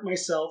 Kurt,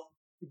 myself.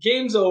 The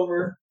game's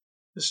over.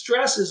 The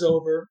stress is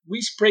over.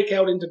 We break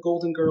out into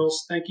Golden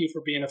Girls. Thank you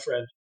for being a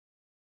friend.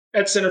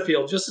 At center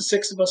field, just the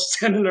six of us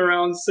standing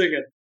around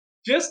singing.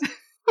 Just,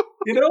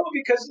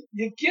 because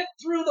you get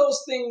through those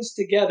things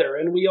together,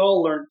 and we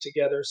all learned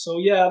together. So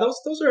yeah,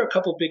 those are a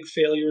couple big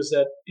failures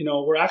that,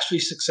 were actually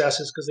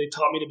successes because they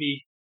taught me to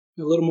be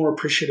a little more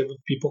appreciative of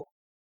people.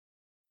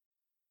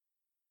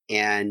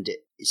 And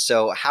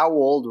so how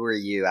old were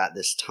you at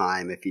this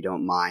time, if you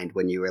don't mind,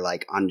 when you were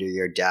like under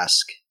your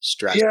desk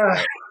stressed?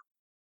 Yeah,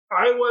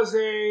 I was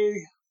a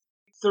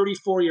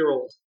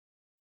 34-year-old.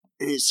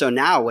 So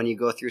now when you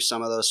go through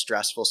some of those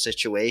stressful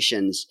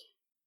situations,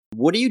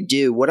 what do you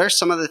do? What are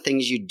some of the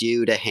things you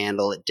do to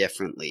handle it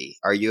differently?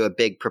 Are you a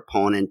big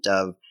proponent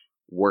of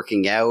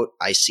working out?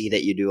 I see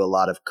that you do a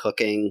lot of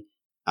cooking.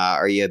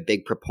 Are you a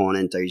big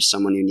proponent? Are you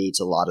someone who needs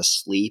a lot of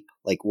sleep?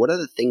 Like, what are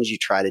the things you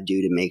try to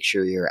do to make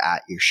sure you're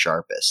at your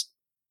sharpest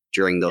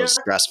during those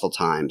stressful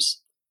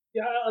times?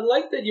 Yeah, I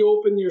like that you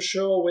open your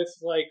show with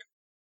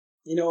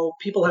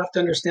people have to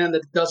understand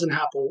that it doesn't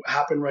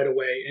happen right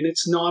away, and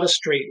it's not a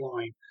straight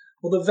line.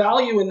 Well, the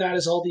value in that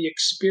is all the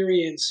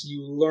experience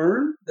you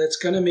learn that's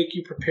going to make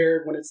you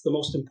prepared when it's the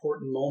most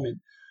important moment.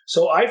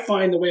 So I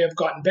find the way I've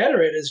gotten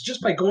better at it is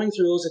just by going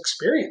through those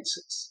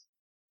experiences.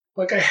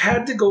 Like I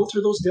had to go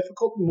through those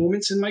difficult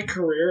moments in my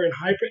career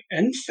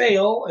and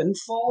fail and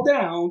fall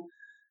down.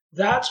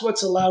 That's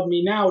what's allowed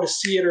me now to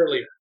see it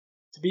earlier,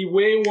 to be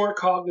way more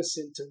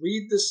cognizant, to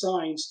read the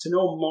signs, to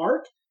know,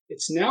 Mark,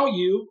 it's now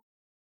you,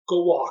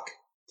 go walk,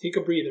 take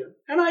a breather.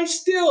 And I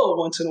still,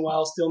 once in a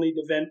while, still need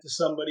to vent to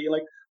somebody.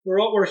 Like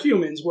we're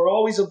humans, we're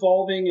always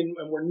evolving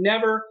and we're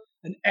never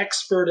an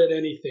expert at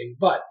anything.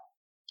 But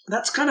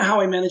that's kind of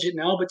how I manage it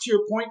now. But to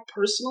your point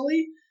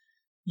personally,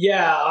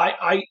 yeah,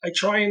 I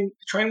try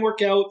and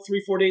work out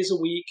 3-4 days a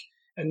week,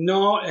 and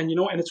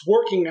it's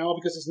working now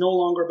because it's no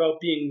longer about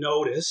being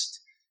noticed.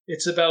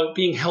 It's about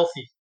being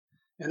healthy.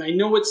 And I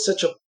know it's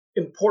such an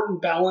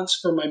important balance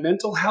for my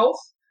mental health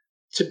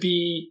to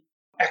be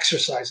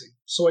exercising.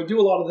 So I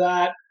do a lot of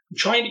that. I'm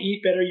trying to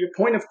eat better. Your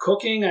point of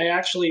cooking, I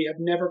actually have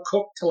never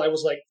cooked till I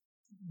was like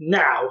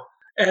now.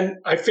 And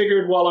I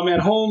figured while I'm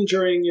at home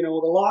during, the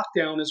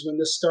lockdown is when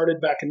this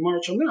started back in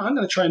March. I'm going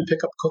to try and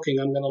pick up cooking.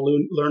 I'm going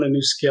to learn a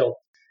new skill.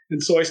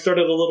 And so I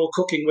started a little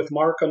cooking with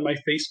Mark on my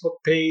Facebook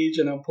page,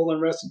 and I'm pulling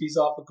recipes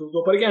off of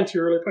Google. But again, to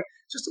your earlier point,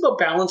 just about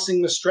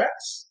balancing the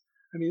stress.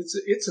 I mean,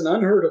 it's an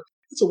unheard of,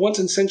 it's a once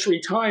in a century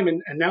time.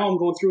 And now I'm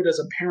going through it as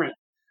a parent.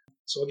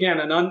 So again,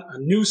 a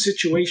new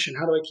situation.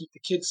 How do I keep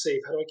the kids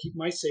safe? How do I keep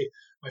my safe?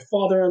 My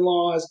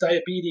father-in-law has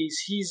diabetes.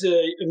 He's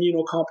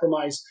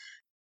immunocompromised.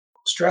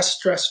 Stress.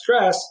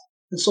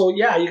 And so,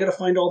 yeah, you got to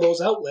find all those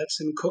outlets.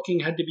 And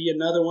cooking had to be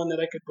another one that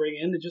I could bring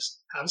in to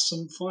just have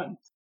some fun.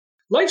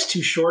 life's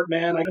too short,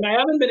 man. And I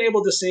haven't been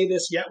able to say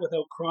this yet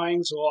without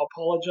crying, so I'll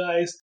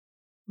apologize.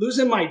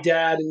 Losing my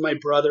dad and my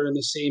brother in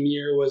the same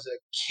year was a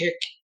kick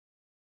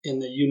in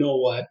the you know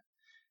what.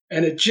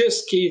 And it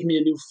just gave me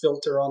a new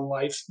filter on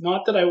life.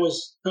 Not that I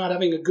was not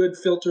having a good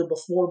filter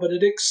before, but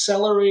it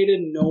accelerated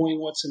knowing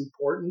what's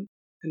important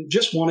and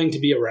just wanting to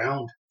be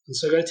around. And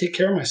so I got to take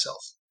care of myself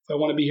if I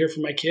want to be here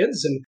for my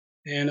kids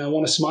and I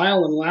want to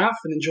smile and laugh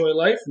and enjoy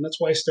life. And that's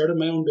why I started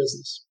my own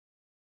business.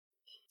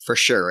 For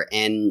sure.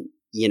 And,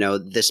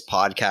 this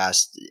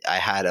podcast, I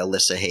had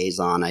Alyssa Hayes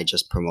on. I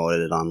just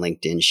promoted it on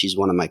LinkedIn. She's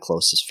one of my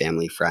closest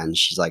family friends.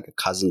 She's like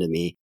a cousin to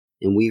me.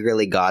 And we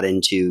really got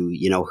into,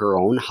 her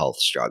own health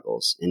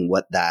struggles and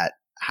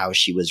how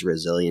she was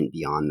resilient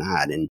beyond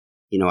that. And,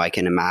 I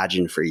can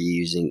imagine for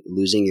you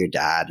losing your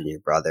dad and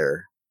your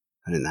brother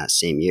in that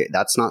same year,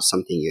 that's not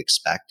something you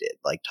expected.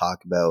 Like,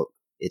 talk about,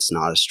 it's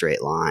not a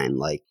straight line.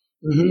 Like,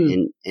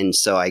 and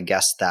so I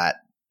guess that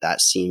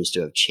seems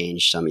to have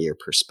changed some of your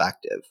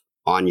perspective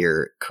on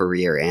your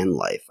career and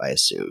life, I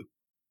assume.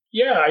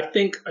 Yeah, I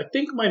think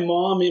my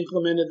mom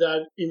implemented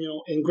that,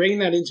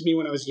 ingrained that into me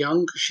when I was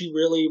young, because she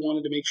really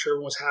wanted to make sure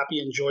everyone was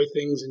happy, enjoy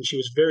things. And she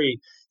was very,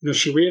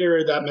 she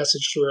reiterated that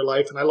message through her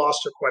life. And I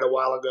lost her quite a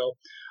while ago.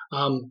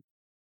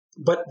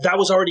 But that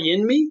was already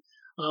in me.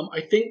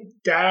 I think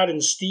Dad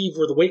and Steve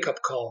were the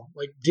wake-up call.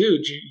 Like,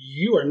 dude,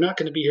 you are not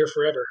going to be here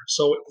forever.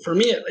 So for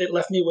me, it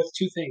left me with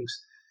two things.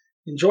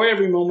 Enjoy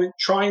every moment.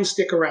 Try and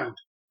stick around,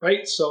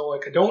 right? So,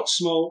 like, I don't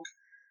smoke.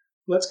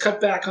 Let's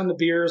cut back on the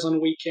beers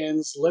on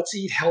weekends. Let's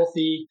eat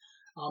healthy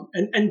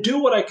and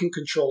do what I can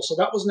control. So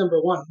that was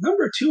number one.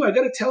 Number two, I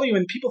got to tell you,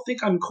 and people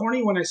think I'm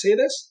corny when I say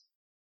this,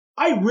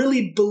 I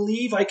really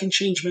believe I can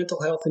change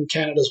mental health in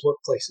Canada's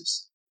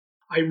workplaces.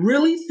 I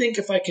really think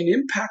if I can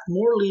impact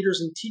more leaders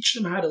and teach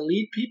them how to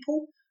lead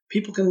people,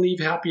 people can live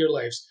happier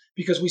lives,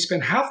 because we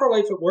spend half our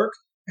life at work.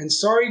 And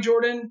sorry,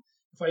 Jordan,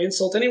 if I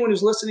insult anyone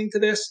who's listening to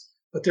this,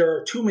 but there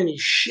are too many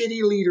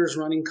shitty leaders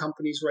running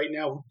companies right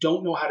now who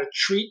don't know how to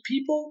treat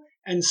people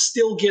and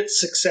still get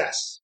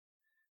success.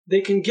 They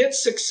can get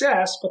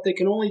success, but they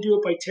can only do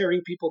it by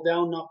tearing people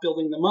down, not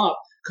building them up,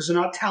 because they're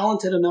not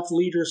talented enough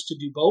leaders to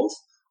do both.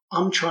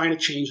 I'm trying to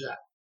change that.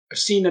 I've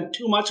seen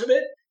too much of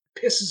it.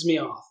 It pisses me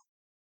off.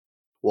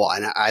 Well,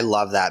 and I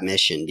love that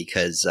mission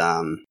because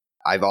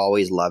I've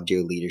always loved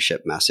your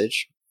leadership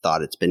message,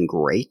 thought it's been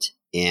great.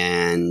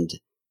 And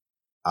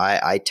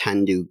I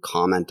tend to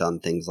comment on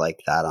things like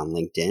that on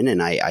LinkedIn,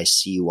 and I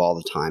see you all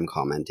the time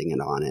commenting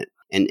on it.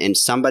 And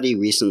somebody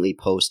recently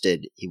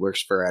posted, he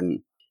works for a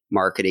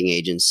marketing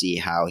agency,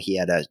 how he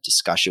had a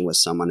discussion with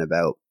someone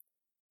about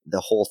the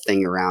whole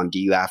thing around, do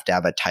you have to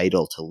have a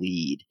title to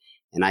lead?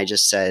 And I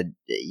just said,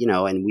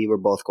 and we were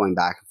both going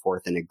back and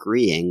forth and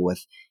agreeing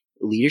with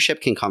leadership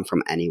can come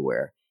from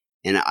anywhere.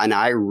 And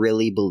I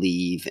really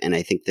believe, and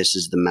I think this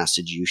is the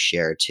message you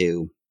share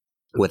too,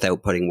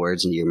 without putting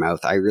words into your mouth,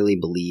 I really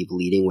believe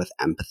leading with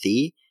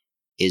empathy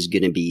is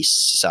going to be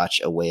such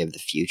a way of the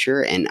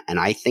future. And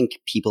I think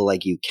people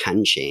like you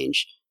can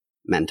change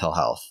mental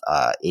health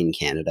in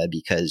Canada,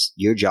 because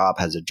your job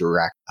has a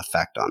direct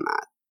effect on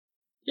that.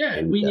 Yeah,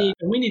 and we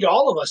need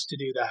all of us to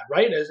do that,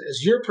 right?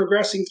 As you're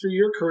progressing through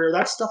your career,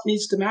 that stuff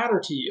needs to matter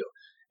to you.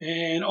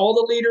 And all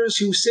the leaders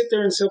who sit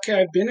there and say,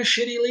 okay, I've been a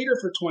shitty leader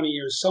for 20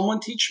 years. Someone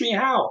teach me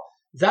how.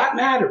 That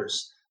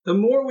matters. The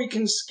more we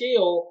can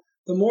scale,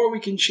 the more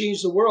we can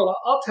change the world.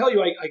 I'll tell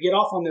you, I get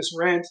off on this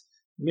rant.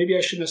 Maybe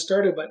I shouldn't have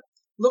started, but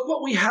look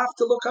what we have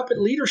to look up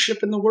at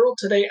leadership in the world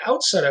today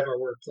outside of our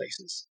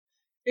workplaces.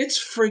 It's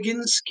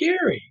friggin'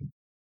 scary.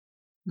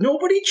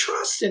 Nobody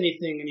trusts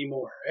anything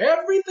anymore.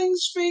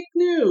 Everything's fake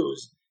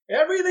news.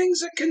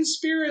 Everything's a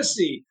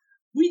conspiracy.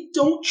 We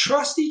don't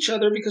trust each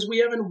other because we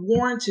haven't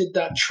warranted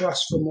that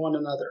trust from one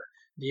another.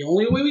 The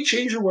only way we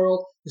change the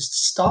world is to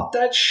stop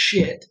that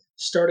shit,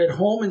 start at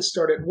home and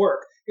start at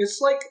work.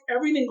 It's like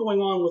everything going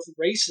on with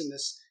race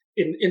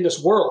in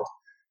this world.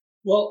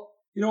 Well,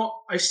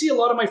 I see a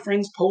lot of my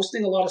friends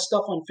posting a lot of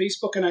stuff on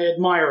Facebook, and I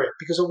admire it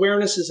because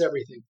awareness is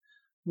everything.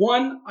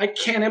 One, I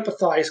can't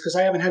empathize because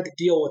I haven't had to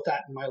deal with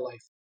that in my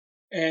life.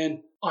 And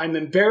I'm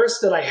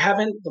embarrassed that I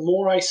haven't, the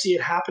more I see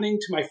it happening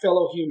to my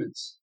fellow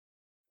humans.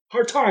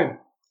 Hard time,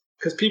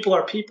 because people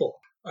are people.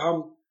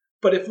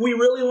 But if we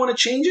really want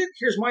to change it,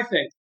 here's my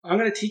thing. I'm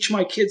going to teach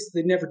my kids that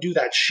they never do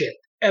that shit,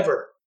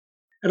 ever.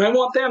 And I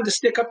want them to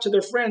stick up to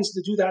their friends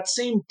to do that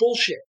same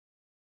bullshit.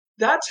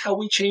 That's how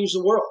we change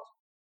the world.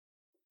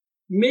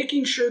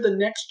 Making sure the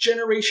next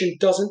generation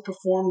doesn't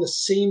perform the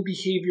same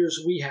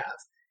behaviors we have.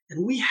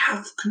 And we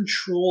have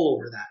control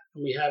over that.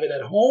 And we have it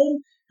at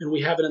home, and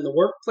we have it in the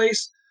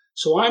workplace.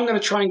 So I'm going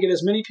to try and get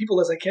as many people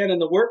as I can in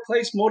the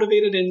workplace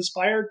motivated and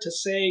inspired to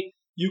say,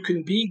 you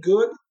can be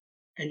good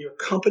and your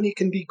company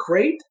can be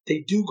great.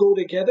 They do go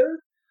together.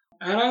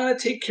 And I'm going to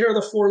take care of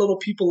the 4 little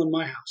people in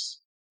my house.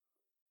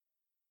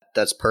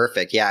 That's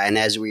perfect. Yeah. And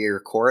as we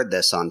record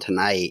this on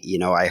tonight,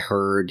 I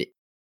heard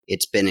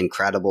it's been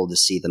incredible to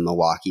see the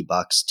Milwaukee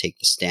Bucks take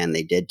the stand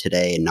they did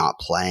today and not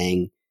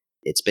playing.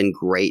 It's been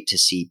great to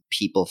see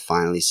people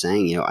finally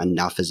saying,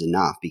 enough is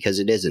enough, because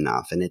it is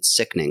enough, and it's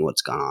sickening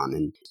what's gone on.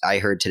 And I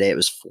heard today it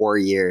was 4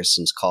 years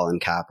since Colin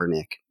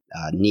Kaepernick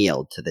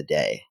kneeled to the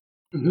day.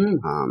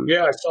 Mm-hmm.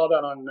 Yeah, I saw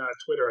that on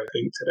Twitter, I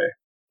think, today.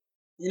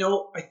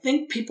 I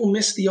think people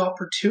miss the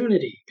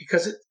opportunity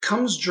because it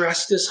comes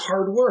dressed as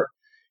hard work,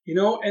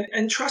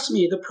 and trust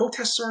me, the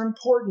protests are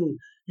important.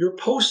 Your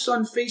posts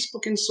on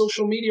Facebook and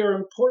social media are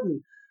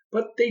important,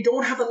 but they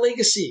don't have a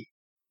legacy.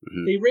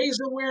 Mm-hmm. They raise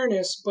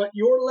awareness, but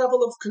your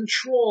level of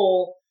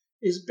control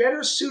is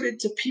better suited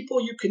to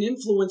people you can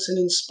influence and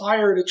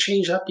inspire to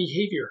change that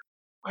behavior.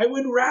 I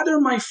would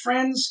rather my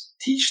friends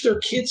teach their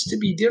kids to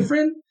be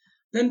different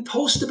than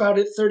post about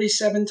it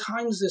 37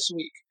 times this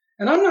week.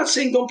 And I'm not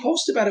saying don't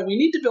post about it. We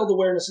need to build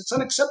awareness. It's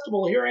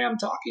unacceptable. Here I am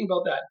talking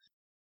about that.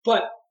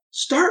 But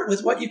start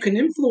with what you can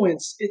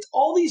influence. It's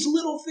all these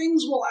little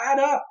things will add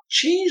up.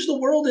 Change the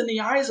world in the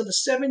eyes of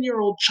a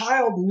 7-year-old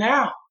child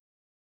now.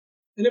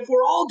 And if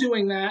we're all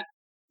doing that,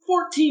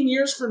 14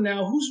 years from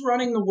now, who's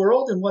running the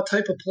world and what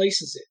type of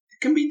place is it?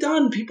 It can be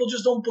done. People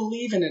just don't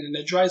believe in it, and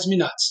it drives me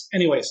nuts.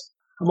 Anyways,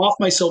 I'm off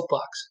my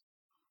soapbox.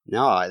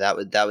 No,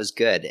 that was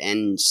good.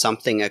 And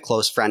something a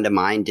close friend of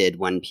mine did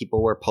when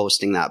people were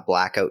posting that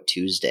Blackout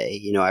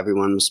Tuesday,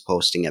 everyone was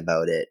posting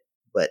about it,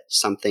 but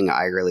something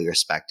I really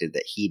respected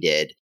that he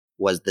did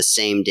was the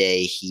same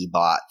day he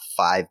bought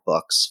 5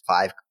 books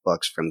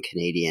from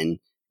Canadian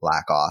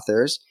Black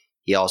authors.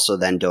 He also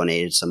then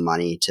donated some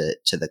money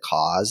to the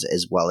cause,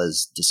 as well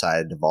as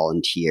decided to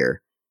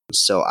volunteer.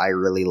 So I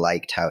really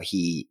liked how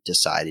he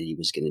decided he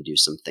was going to do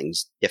some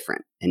things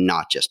different and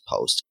not just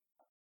post.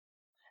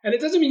 And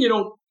it doesn't mean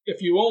if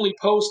you only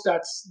post,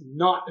 that's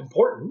not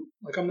important.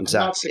 Like I'm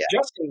not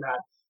suggesting that.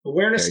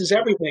 Awareness is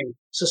everything.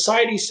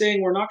 Society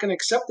saying we're not going to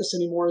accept this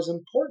anymore is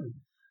important.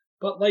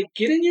 But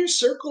get in your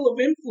circle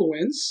of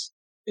influence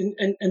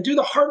and do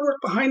the hard work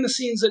behind the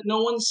scenes that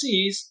no one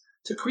sees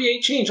to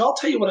create change. I'll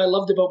tell you what I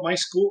loved about my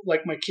school,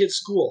 like my kids'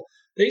 school.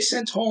 They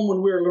sent home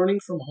when we were learning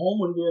from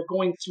home, when we were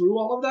going through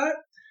all of that,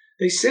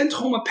 they sent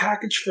home a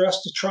package for us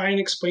to try and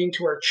explain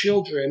to our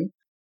children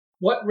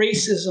what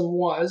racism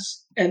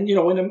was, and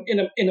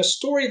in a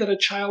story that a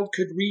child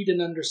could read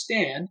and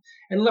understand,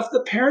 and left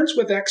the parents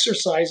with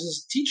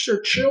exercises, teach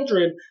their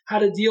children how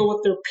to deal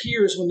with their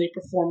peers when they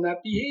perform that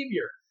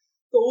behavior.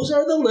 Those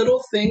are the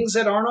little things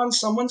that aren't on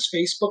someone's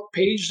Facebook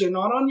page. They're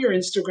not on your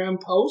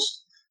Instagram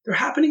post. They're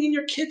happening in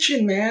your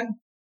kitchen, man.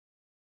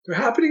 They're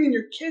happening in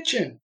your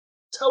kitchen.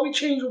 It's how we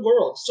change the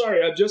world. Sorry,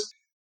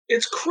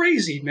 it's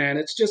crazy, man.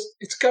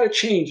 It's got to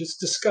change. It's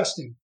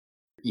disgusting.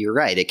 You're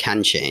right. It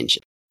can change.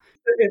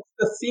 It's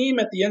the theme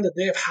at the end of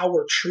the day of how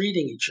we're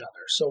treating each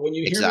other. So when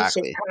you hear me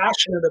so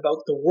passionate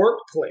about the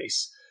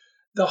workplace,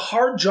 the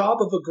hard job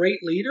of a great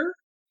leader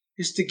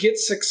is to get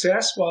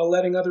success while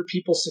letting other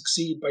people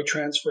succeed by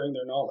transferring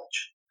their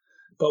knowledge.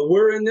 But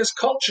we're in this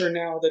culture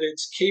now that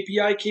it's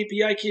KPI,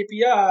 KPI,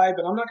 KPI,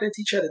 but I'm not going to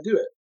teach you how to do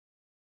it.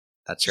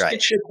 That's right.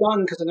 Get shit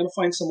done because I'm going to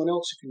find someone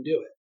else who can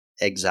do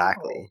it.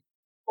 Exactly.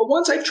 But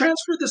once I've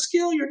transferred the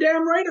skill, you're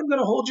damn right I'm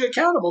going to hold you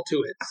accountable to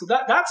it. So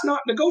that's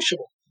not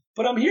negotiable.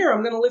 But I'm here.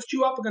 I'm going to lift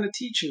you up. I'm going to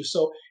teach you.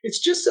 So it's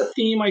just a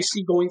theme I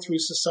see going through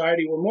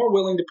society. We're more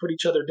willing to put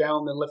each other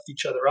down than lift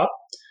each other up.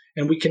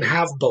 And we can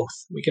have both.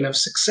 We can have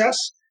success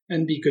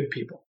and be good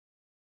people.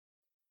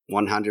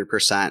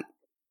 100%.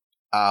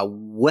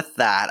 With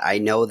that, I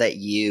know that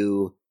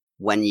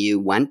when you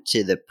went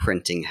to the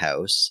printing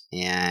house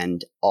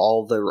and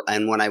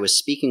when I was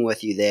speaking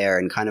with you there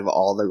and kind of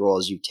all the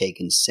roles you've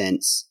taken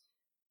since,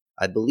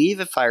 I believe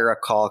if I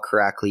recall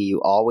correctly,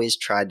 you always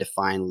tried to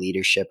find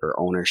leadership or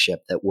ownership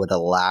that would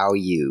allow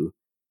you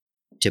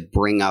to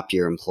bring up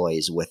your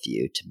employees with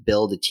you, to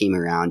build a team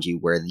around you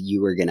where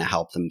you were going to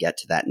help them get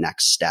to that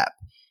next step,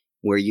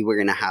 where you were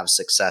going to have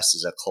success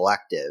as a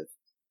collective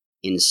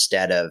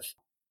instead of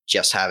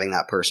just having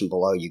that person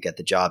below you get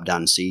the job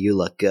done so you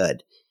look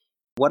good.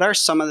 What are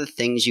some of the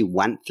things you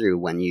went through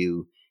when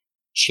you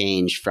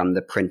changed from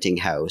the printing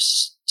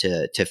house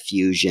to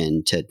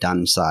Fusion to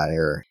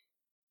Dunsire?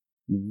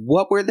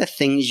 What were the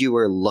things you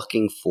were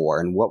looking for,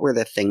 and what were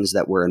the things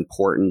that were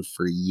important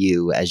for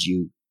you as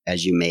you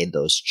made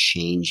those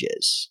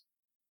changes?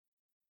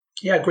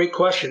 Yeah, great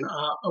question.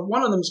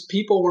 One of them's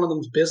people, one of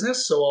them's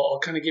business. So I'll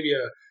kind of give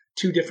you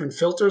 2 different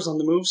filters on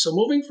the move. So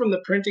moving from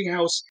the printing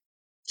house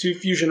to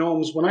Fusion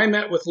Homes, when I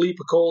met with Lee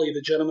Piccoli,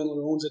 the gentleman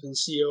who owns it and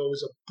CEO,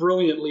 is a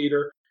brilliant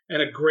leader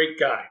and a great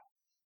guy.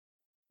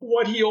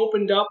 What he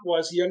opened up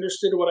was he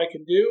understood what I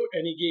could do,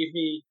 and he gave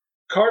me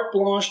carte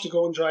blanche to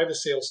go and drive a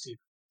sales team.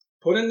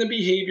 Put in the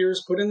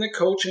behaviors, put in the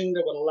coaching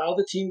that would allow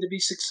the team to be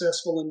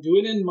successful, and do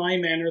it in my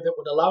manner that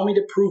would allow me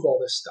to prove all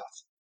this stuff.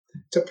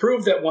 To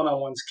prove that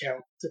one-on-ones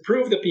count, to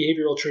prove that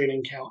behavioral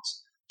training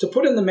counts, to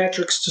put in the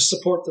metrics to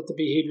support that the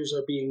behaviors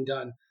are being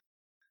done,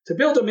 to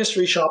build a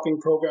mystery shopping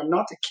program,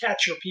 not to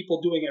catch your people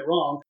doing it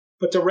wrong,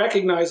 but to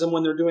recognize them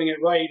when they're doing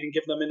it right and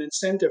give them an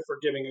incentive for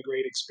giving a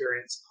great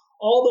experience.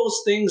 All those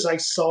things I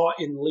saw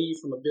in Lee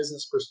from a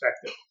business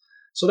perspective.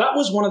 So that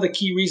was one of the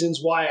key reasons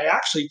why I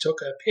actually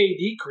took a pay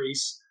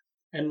decrease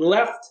and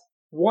left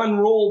one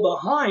role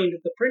behind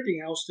at the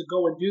printing house to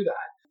go and do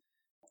that.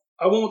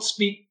 I won't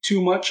speak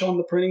too much on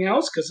the printing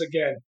house because,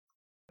 again,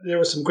 there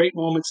were some great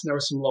moments and there were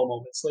some low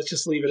moments. Let's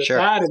just leave it Sure.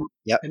 at that.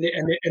 Yep.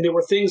 And there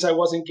were things I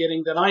wasn't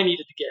getting that I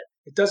needed to get.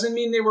 It doesn't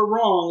mean they were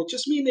wrong. It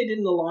just means they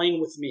didn't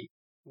align with me,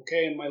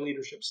 okay, and my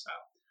leadership style.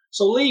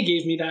 So Lee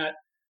gave me that,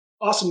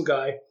 awesome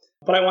guy,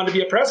 but I wanted to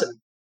be a president.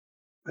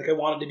 Like I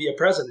wanted to be a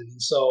president.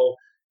 And so,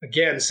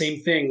 again,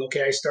 same thing.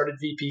 Okay, I started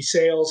VP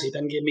sales. He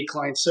then gave me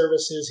client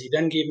services. He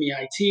then gave me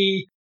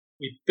IT.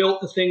 We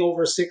built the thing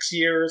over 6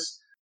 years.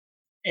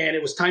 And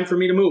it was time for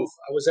me to move.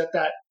 I was at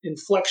that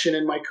inflection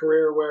in my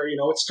career where,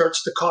 it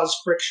starts to cause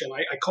friction.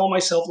 I call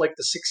myself like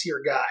the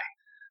 6-year guy.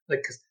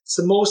 Like it's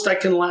the most I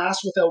can last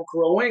without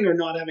growing or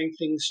not having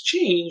things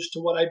change to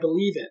what I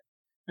believe in.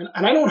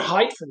 And I don't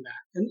hide from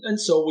that. And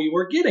so we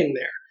were getting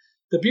there.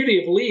 The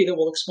beauty of Lee that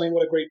will explain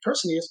what a great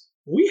person he is,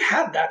 we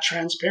had that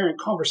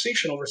transparent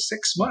conversation over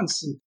 6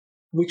 months and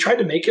we tried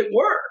to make it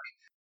work.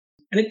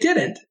 And it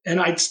didn't. And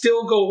I'd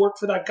still go work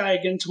for that guy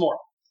again tomorrow.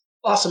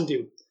 Awesome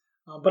dude.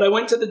 But I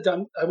went to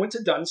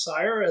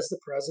Dunsire as the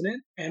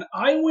president, and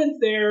I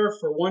went there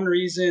for one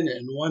reason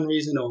and one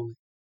reason only.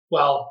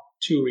 Well,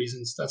 2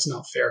 reasons. That's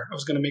not fair. I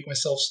was going to make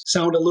myself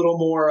sound a little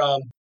more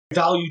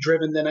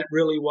value-driven than it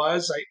really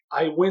was.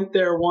 I went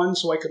there, one,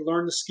 so I could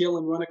learn the skill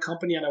and run a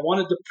company, and I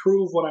wanted to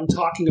prove what I'm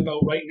talking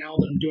about right now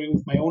that I'm doing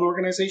with my own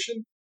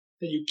organization,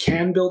 that you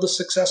can build a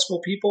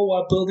successful people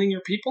while building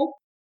your people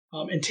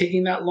and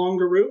taking that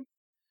longer route.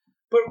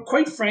 But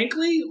quite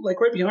frankly, like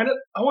right behind it,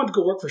 I wanted to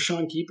go work for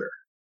Sean Keeper.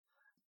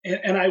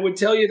 And I would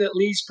tell you that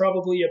Lee's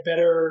probably a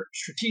better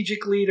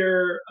strategic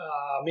leader,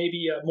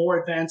 maybe a more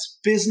advanced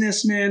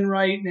businessman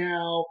right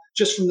now,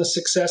 just from the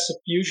success of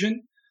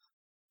Fusion.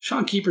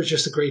 Sean Keeper's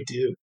just a great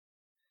dude.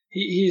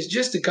 He's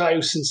just a guy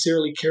who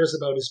sincerely cares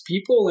about his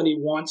people and he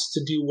wants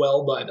to do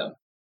well by them.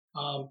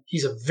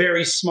 He's a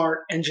very smart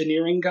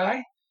engineering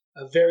guy,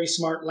 a very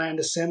smart land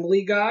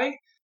assembly guy.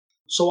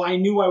 So I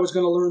knew I was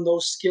going to learn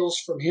those skills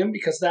from him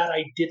because that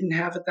I didn't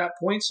have at that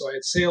point. So I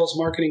had sales,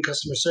 marketing,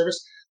 customer service.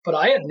 But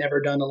I had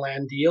never done a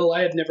land deal.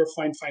 I had never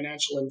found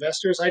financial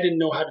investors. I didn't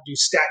know how to do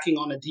stacking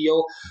on a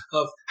deal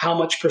of how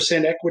much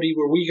percent equity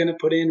were we going to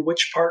put in,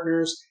 which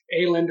partners,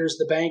 A lenders,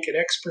 the bank at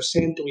X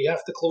percent. Do we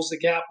have to close the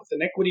gap with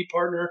an equity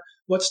partner?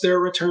 What's their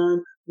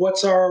return?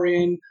 What's our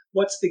in?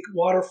 What's the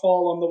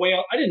waterfall on the way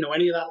out? I didn't know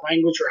any of that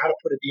language or how to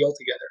put a deal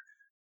together.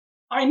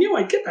 I knew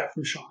I'd get that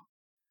from Sean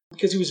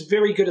because he was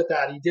very good at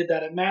that. He did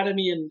that at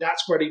Mattamy, and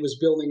that's where he was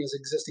building his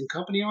existing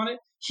company on it.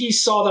 He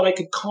saw that I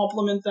could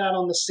complement that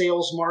on the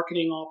sales,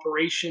 marketing,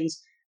 operations,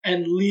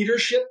 and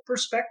leadership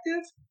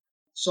perspective.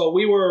 So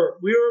we were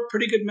a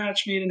pretty good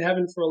match made in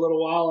heaven for a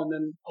little while, and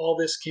then all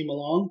this came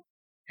along,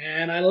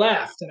 and I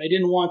left, and I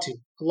didn't want to.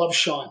 I love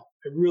Sean.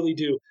 I really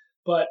do.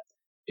 But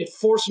it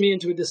forced me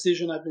into a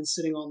decision I've been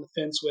sitting on the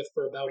fence with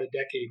for about a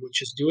decade,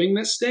 which is doing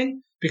this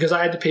thing because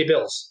I had to pay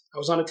bills. I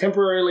was on a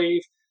temporary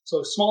leave,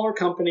 so a smaller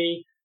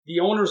company. The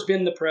owner's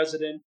been the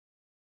president.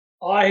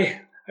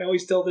 I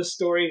always tell this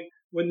story.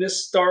 When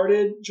this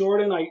started,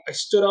 Jordan, I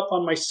stood up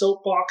on my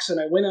soapbox and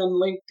I went on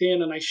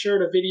LinkedIn and I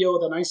shared a video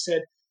that I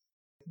said,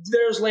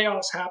 there's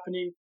layoffs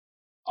happening.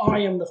 I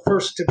am the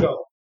first to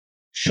go.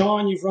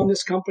 Sean, you've run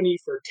this company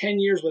for 10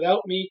 years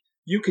without me.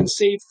 You can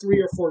save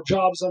 3 or 4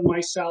 jobs on my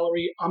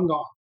salary. I'm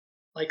gone.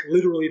 Like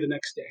literally the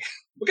next day.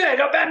 Okay, I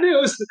got bad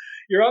news.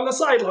 You're on the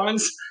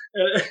sidelines.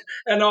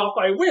 And off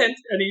I went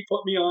and he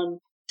put me on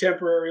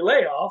temporary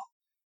layoff.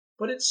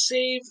 But it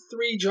saved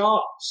 3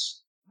 jobs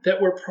that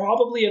were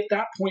probably at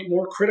that point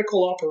more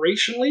critical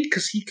operationally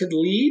because he could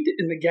lead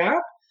in the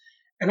gap.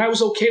 And I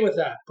was okay with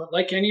that. But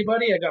like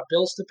anybody, I got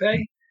bills to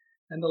pay.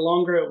 And the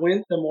longer it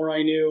went, the more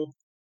I knew,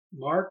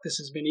 Mark, this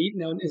has been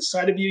eaten out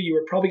inside of you. You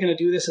were probably going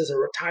to do this as a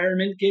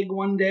retirement gig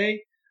one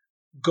day.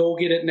 Go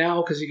get it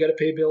now because you got to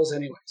pay bills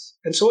anyways.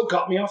 And so it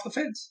got me off the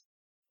fence.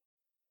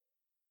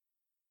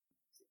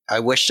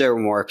 I wish there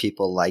were more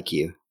people like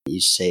you.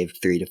 You saved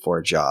 3 to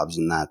 4 jobs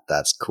and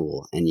that's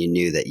cool. And you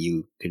knew that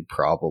you could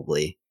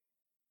probably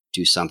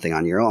do something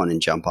on your own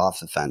and jump off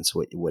the fence,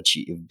 which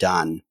you've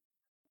done.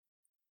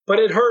 But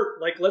it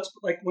hurt. Like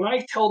when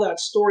I tell that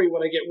story,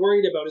 what I get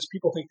worried about is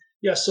people think,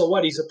 yeah, so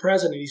what? He's a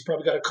president. He's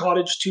probably got a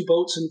cottage, 2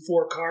 boats, and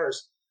 4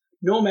 cars.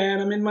 No,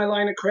 man, I'm in my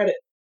line of credit.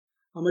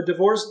 I'm a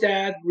divorced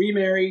dad,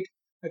 remarried.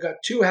 I got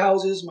 2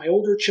 houses. My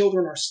older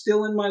children are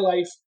still in my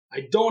life.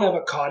 I don't have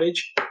a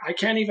cottage. I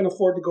can't even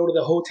afford to go to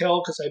the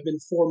hotel because I've been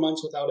 4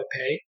 months without a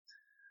pay.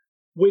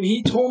 When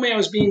he told me I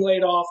was being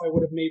laid off, I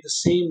would have made the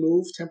same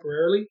move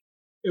temporarily.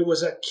 It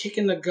was a kick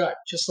in the gut,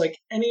 just like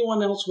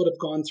anyone else would have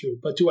gone through.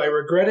 But do I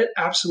regret it?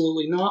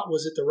 Absolutely not.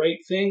 Was it the right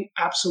thing?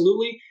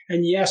 Absolutely.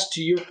 And yes,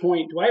 to your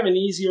point, do I have an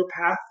easier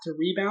path to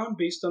rebound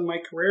based on my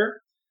career?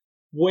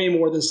 Way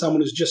more than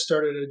someone who's just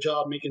started a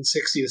job making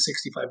 60 to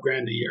 65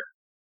 grand a year.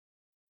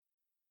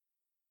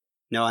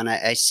 No, and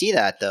I see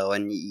that though,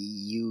 and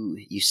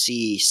you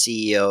see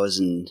CEOs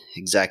and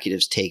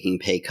executives taking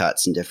pay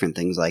cuts and different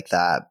things like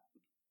that,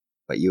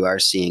 but you are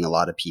seeing a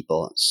lot of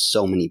people,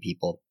 so many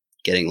people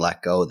getting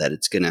let go that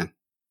it's going to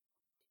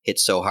hit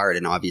so hard,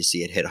 and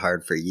obviously it hit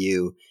hard for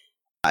you.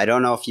 I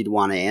don't know if you'd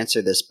want to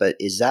answer this, but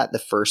is that the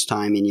first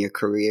time in your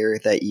career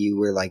that you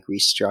were like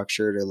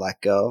restructured or let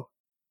go?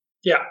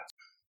 Yeah.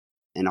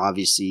 And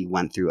obviously you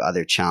went through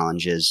other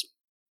challenges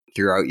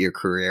throughout your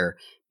career.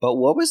 But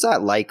what was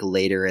that like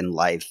later in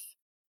life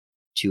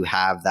to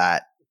have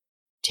that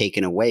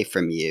taken away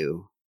from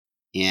you?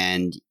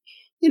 And,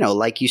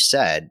 like you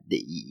said,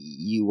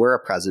 you were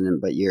a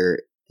president, but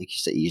like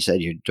you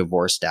said, you're a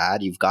divorced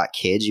dad, you've got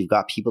kids, you've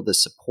got people to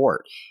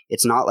support.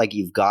 It's not like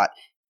you've got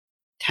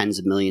tens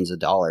of millions of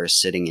dollars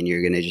sitting and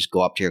you're going to just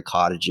go up to your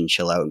cottage and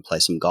chill out and play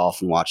some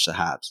golf and watch the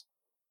Habs.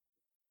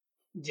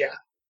 Yeah.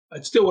 I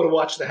still would have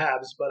watched the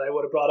Habs, but I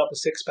would have brought up a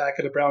six-pack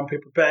and a brown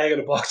paper bag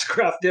and a box of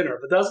Kraft dinner.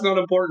 But that's not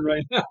important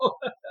right now.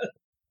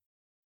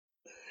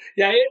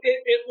 Yeah,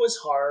 it was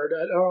hard.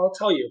 I'll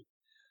tell you.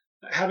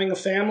 Having a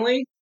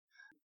family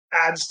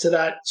adds to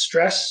that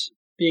stress.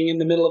 Being in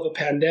the middle of a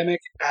pandemic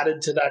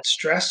added to that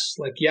stress.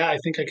 Like, yeah, I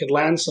think I could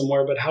land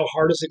somewhere, but how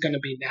hard is it going to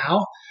be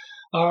now?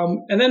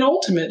 And then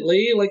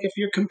ultimately, like if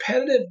you're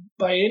competitive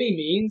by any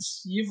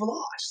means, you've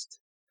lost.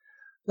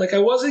 Like I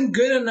wasn't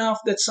good enough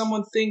that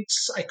someone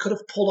thinks I could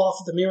have pulled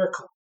off the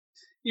miracle.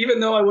 Even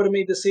though I would have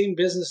made the same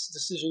business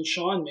decision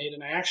Sean made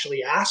and I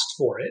actually asked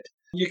for it,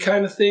 you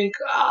kind of think,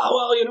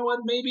 well, you know what?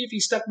 Maybe if he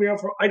stuck me around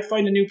I'd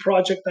find a new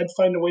project. I'd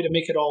find a way to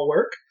make it all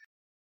work.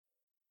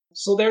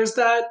 So there's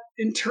that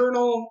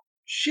internal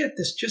shit.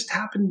 This just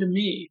happened to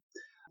me.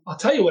 I'll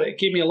tell you what, it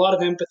gave me a lot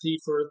of empathy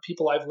for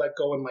people I've let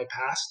go in my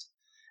past.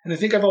 And I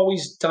think I've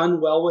always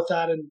done well with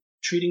that and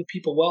treating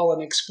people well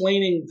and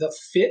explaining the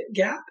fit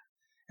gap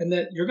and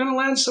that you're going to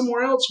land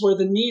somewhere else where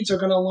the needs are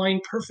going to align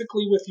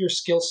perfectly with your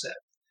skill set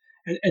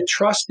and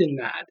trust in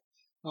that.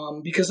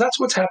 Because that's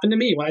what's happened to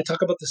me. When I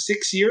talk about the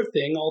 6-year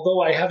thing,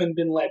 although I haven't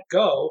been let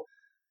go,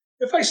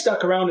 if I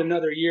stuck around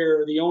another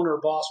year, the owner or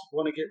boss would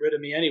want to get rid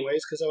of me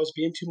anyways because I was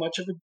being too much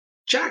of a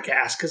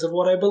jackass because of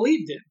what I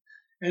believed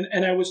in.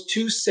 And I was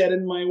too set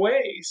in my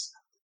ways.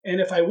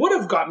 And if I would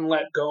have gotten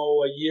let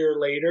go a year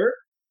later,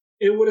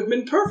 it would have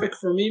been perfect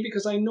for me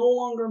because I no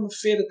longer am a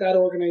fit at that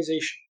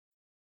organization.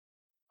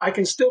 I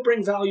can still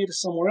bring value to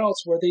somewhere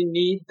else where they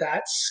need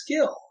that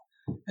skill.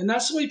 And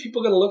that's the way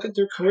people got to look at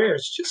their career.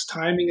 It's just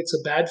timing. It's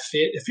a bad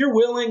fit. If you're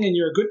willing and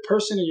you're a good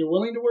person and you're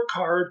willing to work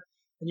hard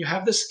and you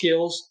have the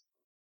skills,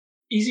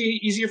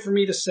 easier for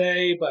me to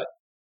say, but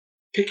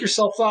pick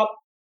yourself up,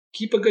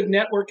 keep a good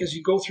network as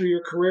you go through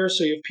your career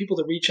so you have people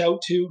to reach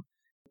out to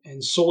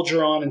and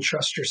soldier on and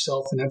trust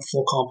yourself and have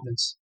full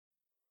confidence.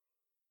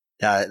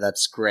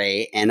 That's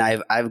great. And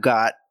I've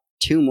got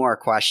 2 more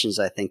questions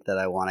I think that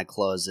I want to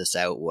close this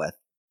out with.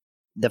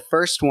 The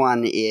first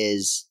one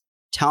is,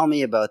 tell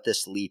me about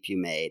this leap you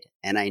made.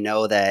 And I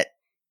know that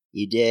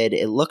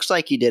it looks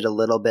like you did a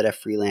little bit of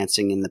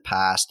freelancing in the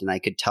past, and I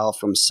could tell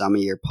from some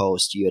of your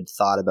posts you had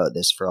thought about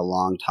this for a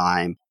long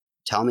time.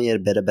 Tell me a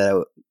bit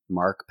about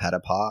Mark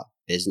Pettipas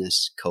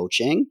Business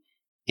Coaching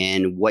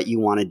and what you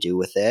want to do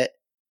with it.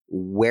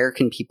 Where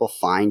can people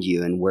find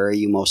you and where are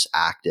you most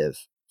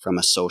active from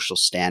a social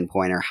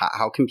standpoint, or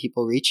how can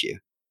people reach you?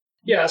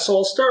 Yeah, so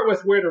I'll start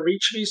with where to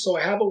reach me. So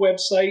I have a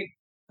website.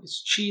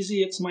 It's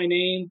cheesy. It's my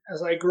name.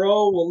 As I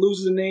grow, we'll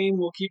lose the name.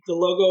 We'll keep the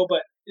logo,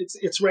 but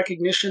it's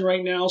recognition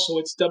right now. So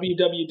it's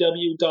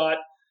www.mark,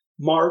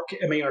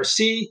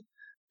 M-A-R-C,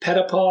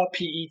 Pettipas,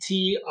 P-E-T-I-T-P-A-S.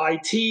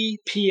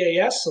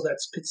 So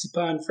that's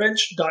Pettipas in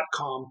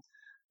French.com.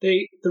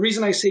 The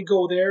reason I say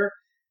go there,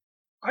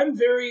 I'm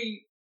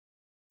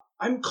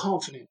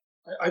confident.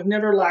 I've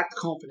never lacked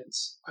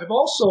confidence. I've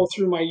also,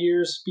 through my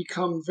years,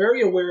 become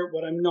very aware of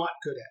what I'm not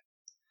good at.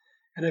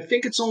 And I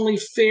think it's only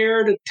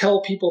fair to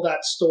tell people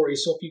that story.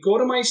 So if you go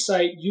to my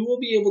site, you will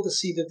be able to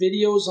see the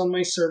videos on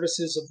my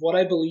services of what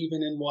I believe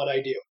in and what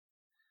I do.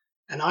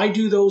 And I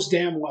do those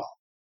damn well.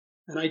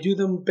 And I do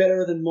them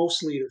better than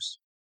most leaders,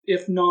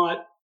 if not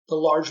the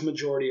large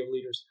majority of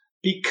leaders,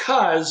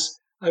 because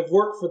I've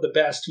worked for the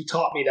best who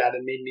taught me that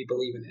and made me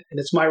believe in it. And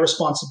it's my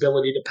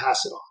responsibility to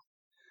pass it on.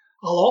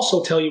 I'll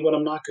also tell you what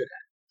I'm not good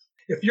at.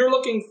 If you're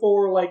looking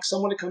for like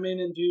someone to come in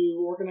and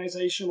do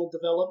organizational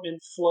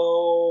development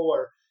flow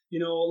or a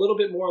little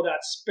bit more of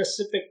that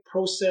specific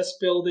process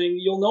building,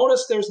 you'll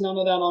notice there's none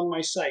of that on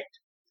my site.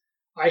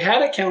 I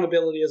had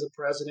accountability as a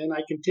president.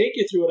 I can take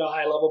you through at a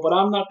high level, but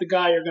I'm not the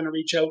guy you're going to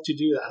reach out to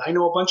do that. I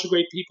know a bunch of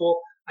great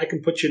people I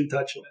can put you in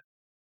touch with.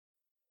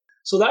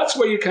 So that's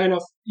where you can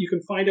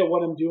find out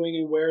what I'm doing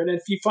and where. And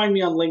if you find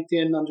me on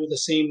LinkedIn under the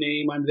same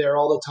name, I'm there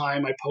all the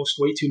time. I post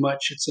way too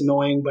much. It's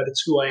annoying, but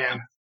it's who I am.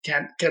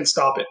 Can't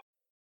stop it.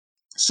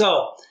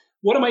 So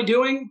what am I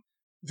doing?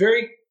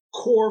 Very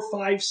core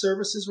 5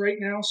 services right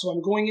now. So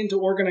I'm going into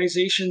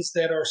organizations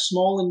that are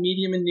small and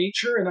medium in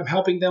nature, and I'm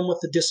helping them with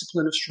the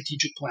discipline of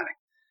strategic planning.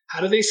 How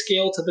do they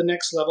scale to the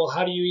next level?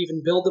 How do you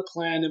even build a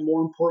plan? And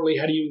more importantly,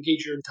 how do you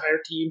engage your entire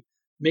team,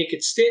 make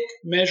it stick,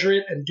 measure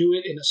it, and do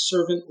it in a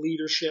servant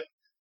leadership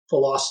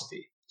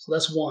philosophy? So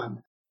that's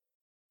 1.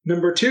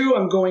 Number 2,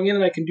 I'm going in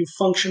and I can do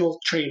functional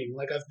training.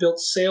 Like I've built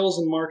sales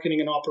and marketing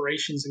and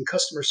operations and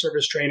customer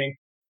service training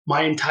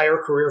my entire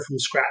career from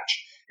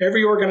scratch.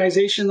 Every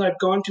organization I've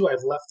gone to,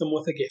 I've left them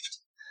with a gift.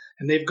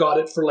 and they've got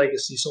it for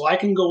legacy. So I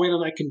can go in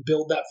and I can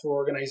build that for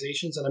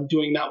organizations, and I'm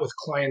doing that with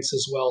clients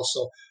as well.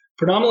 So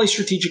predominantly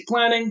strategic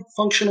planning,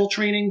 functional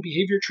training,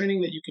 behavior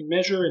training that you can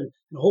measure, and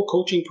a whole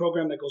coaching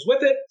program that goes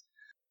with it.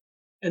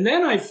 And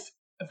then I've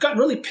gotten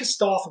really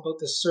pissed off about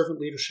this servant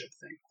leadership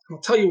thing. And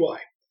I'll tell you why.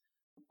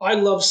 I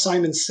love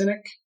Simon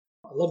Sinek.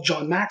 I love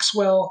John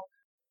Maxwell.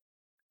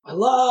 I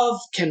love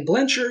Ken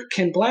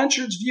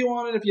Blanchard's view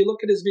on it if you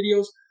look at his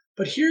videos.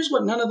 But here's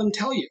what none of them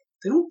tell you.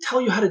 They don't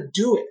tell you how to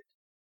do it.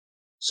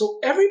 So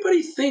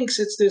everybody thinks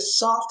it's this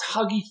soft,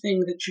 huggy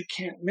thing that you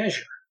can't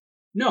measure.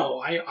 No,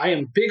 I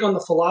am big on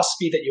the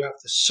philosophy that you have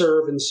to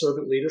serve in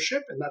servant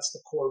leadership, and that's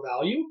the core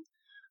value.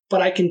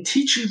 But I can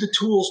teach you the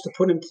tools to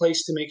put in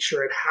place to make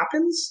sure it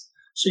happens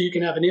so you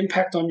can have an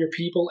impact on your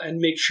people and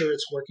make sure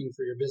it's working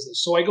for your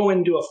business. So I go in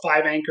and do a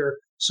 5-anchor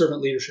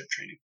servant leadership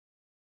training.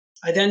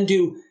 I then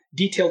do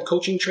detailed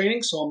coaching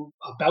training. So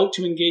I'm about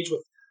to engage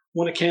with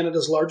one of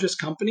Canada's largest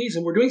companies,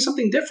 and we're doing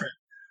something different.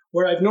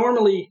 Where I've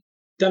normally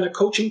done a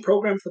coaching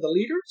program for the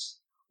leaders,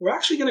 we're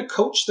actually going to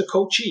coach the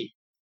coachee.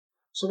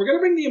 So we're going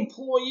to bring the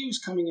employees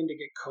coming in to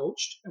get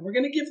coached, and we're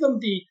going to give them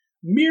the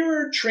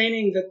mirrored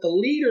training that the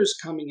leader's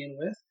coming in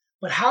with,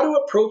 but how to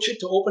approach it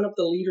to open up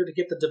the leader to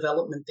get the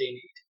development they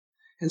need.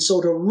 And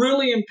so to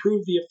really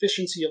improve the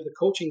efficiency of the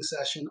coaching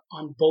session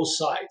on both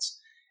sides.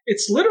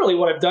 It's literally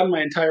what I've done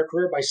my entire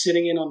career by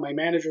sitting in on my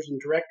managers and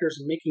directors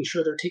and making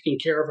sure they're taking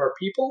care of our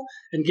people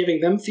and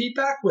giving them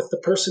feedback with the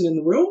person in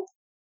the room,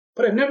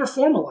 but I've never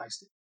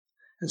formalized it.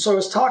 And so I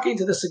was talking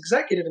to this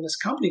executive in this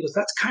company, he goes,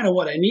 that's kind of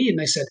what I need.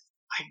 And I said,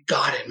 I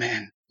got it,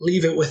 man.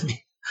 Leave it with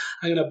me.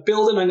 I'm going to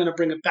build it. I'm going to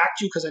bring it back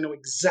to you because I know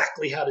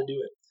exactly how to do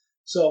it.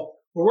 So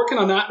we're working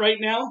on that right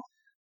now.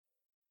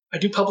 I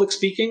do public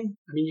speaking.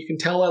 I mean, you can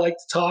tell I like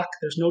to talk.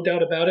 There's no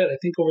doubt about it. I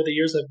think over the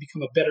years I've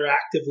become a better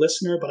active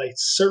listener, but I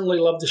certainly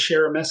love to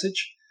share a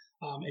message.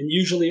 And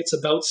usually it's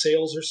about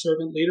sales or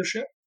servant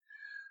leadership.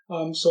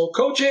 So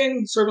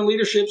coaching, servant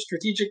leadership,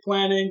 strategic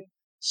planning,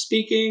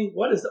 speaking,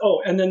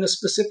 and then the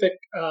specific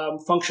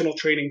functional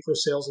training for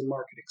sales and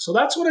marketing. So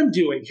that's what I'm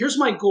doing. Here's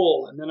my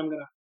goal, and then I'm going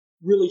to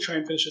really try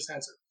and finish this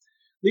answer.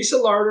 Lisa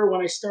Larder,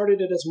 when I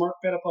started it as Mark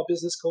Pettipaw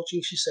Business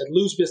Coaching, she said,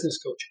 lose business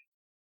coaching.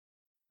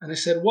 And I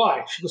said,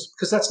 why? She goes,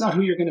 because that's not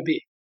who you're going to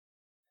be.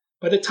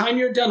 By the time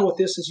you're done with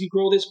this, as you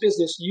grow this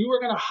business, you are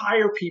going to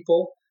hire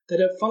people that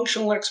have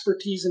functional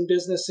expertise in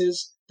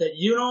businesses that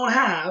you don't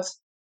have,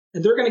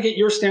 and they're going to get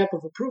your stamp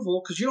of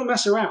approval because you don't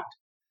mess around.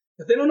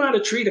 If they don't know how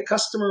to treat a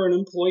customer or an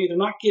employee, they're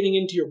not getting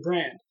into your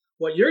brand.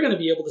 What you're going to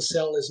be able to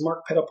sell is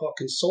Mark Pettipaw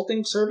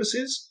Consulting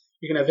Services.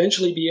 You're going to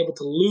eventually be able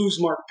to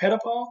lose Mark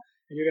Pettipaw,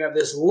 and you're going to have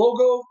this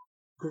logo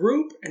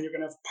group, and you're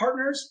going to have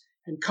partners,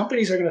 and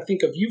companies are going to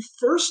think of you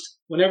first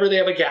whenever they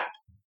have a gap.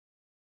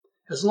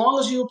 As long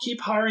as you keep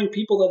hiring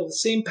people that have the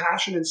same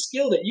passion and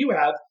skill that you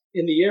have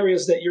in the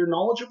areas that you're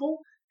knowledgeable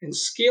and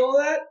scale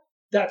that,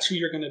 that's who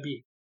you're going to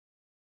be.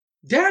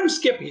 Damn,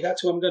 Skippy,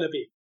 that's who I'm going to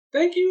be.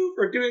 Thank you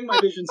for doing my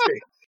vision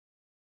statement.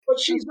 But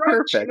she's right.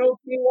 Perfect. She knows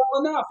me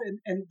well enough,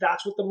 and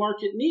that's what the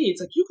market needs.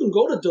 Like, you can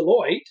go to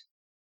Deloitte,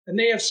 and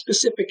they have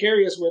specific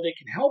areas where they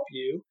can help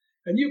you.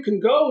 And you can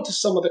go to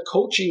some of the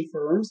coaching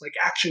firms like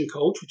Action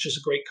Coach, which is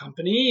a great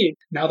company.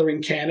 Now they're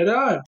in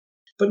Canada.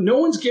 But no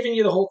one's giving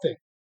you the whole thing.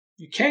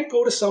 You can't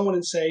go to someone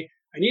and say,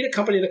 I need a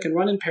company that can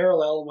run in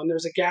parallel. And when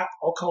there's a gap,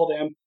 I'll call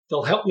them.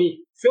 They'll help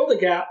me fill the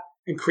gap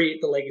and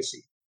create the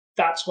legacy.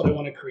 That's what I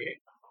want to create.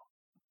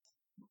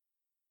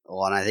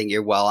 Well, and I think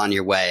you're well on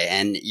your way.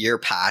 And your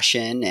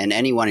passion, and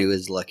anyone who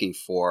is looking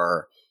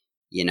for,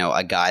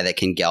 a guy that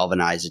can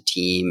galvanize a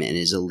team and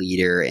is a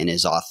leader and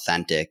is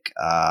authentic,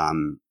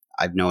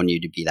 I've known you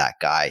to be that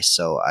guy.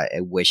 So I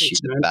wish you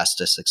the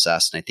best of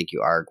success. And I think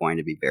you are going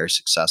to be very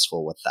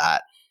successful with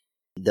that.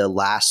 The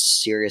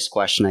last serious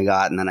question I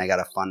got, and then I got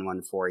a fun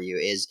one for you,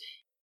 is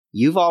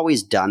you've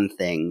always done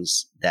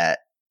things that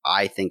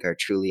I think are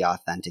truly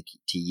authentic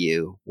to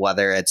you,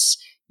 whether it's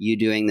you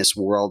doing this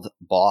World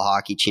Ball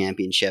Hockey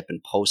Championship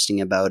and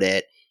posting about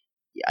it.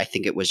 I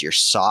think it was your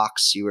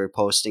socks you were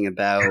posting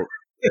about.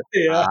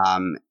 Yeah.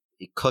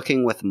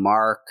 Cooking with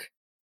Mark.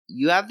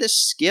 You have this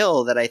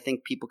skill that I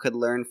think people could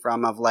learn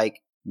from, of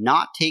like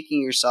not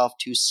taking yourself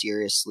too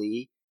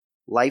seriously.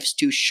 Life's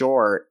too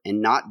short,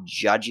 and not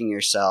judging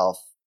yourself.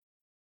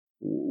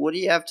 What do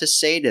you have to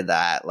say to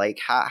that? Like,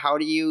 how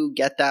do you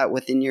get that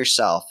within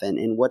yourself?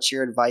 And what's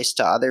your advice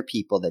to other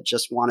people that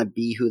just want to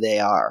be who they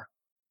are?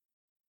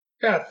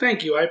 Yeah,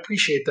 thank you. I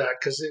appreciate that,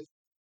 because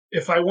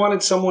if I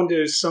wanted someone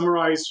to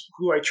summarize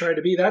who I try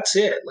to be, that's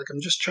it. Like,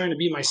 I'm just trying to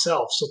be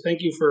myself. So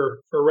thank you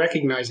for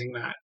recognizing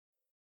that.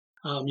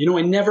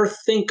 I never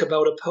think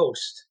about a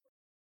post,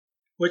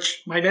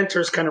 which my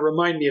mentors kind of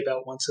remind me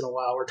about once in a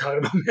while. We're talking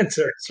about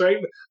mentors, right?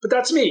 But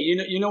that's me.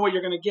 You know what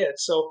you're going to get.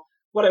 So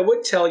what I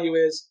would tell you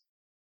is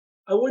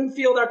I wouldn't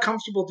feel that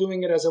comfortable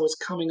doing it as I was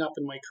coming up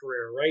in my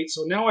career, right?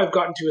 So now I've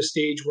gotten to a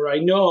stage where I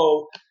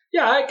know,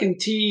 I can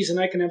tease and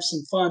I can have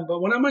some fun.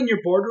 But when I'm in your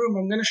boardroom,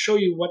 I'm going to show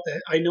you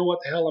I know what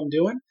the hell I'm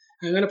doing.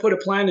 And I'm going to put a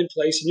plan in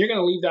place, and you're going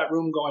to leave that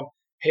room going,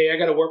 hey, I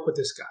got to work with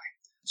this guy.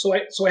 So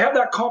I have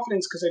that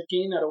confidence because I've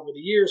gained that over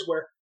the years,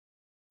 where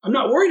I'm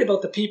not worried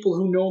about the people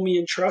who know me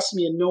and trust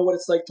me and know what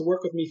it's like to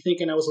work with me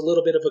thinking I was a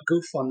little bit of a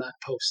goof on that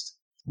post.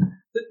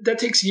 That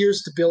takes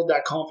years to build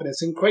that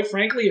confidence. And quite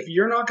frankly, if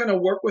you're not going to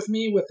work with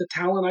me with the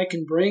talent I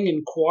can bring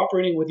and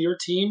cooperating with your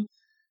team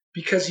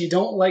because you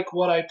don't like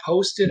what I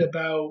posted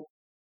about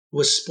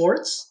with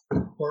sports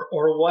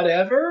or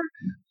whatever,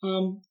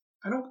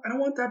 I don't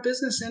want that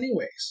business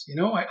anyways.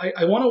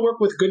 I want to work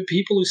with good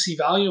people who see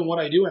value in what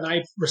I do, and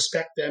I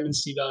respect them and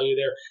see value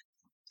there.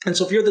 And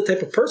so if you're the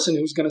type of person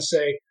who's going to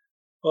say,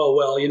 oh,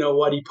 well, you know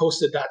what, he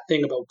posted that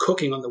thing about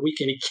cooking on the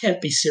weekend, he can't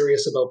be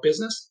serious about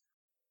business.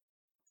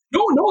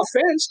 No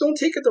offense. Don't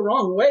take it the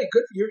wrong way.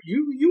 Good,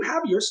 you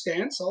have your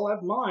stance. I'll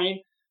have mine.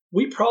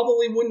 We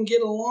probably wouldn't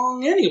get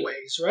along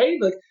anyways, right?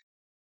 Like,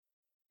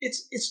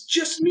 it's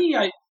just me.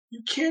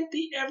 You can't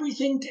be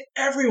everything to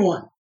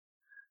everyone.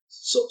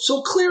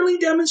 So clearly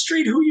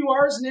demonstrate who you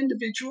are as an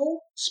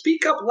individual.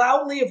 Speak up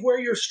loudly of where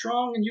you're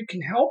strong and you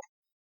can help.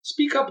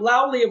 Speak up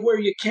loudly of where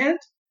you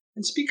can't,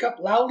 and speak up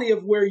loudly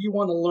of where you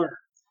want to learn.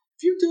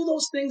 If you do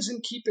those things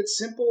and keep it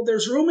simple,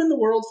 there's room in the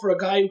world for a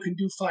guy who can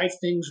do 5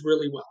 things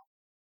really well.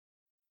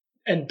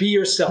 And be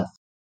yourself.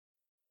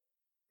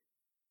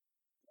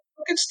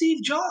 Look at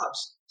Steve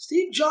Jobs.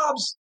 Steve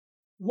Jobs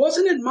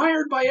wasn't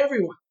admired by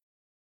everyone.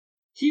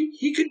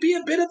 He could be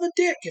a bit of a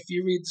dick if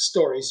you read the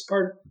stories.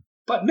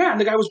 But man,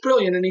 the guy was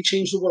brilliant and he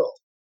changed the world.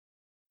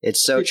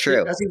 It's so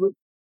true.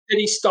 Did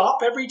he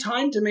stop every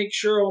time to make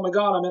sure, oh my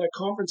God, I'm at a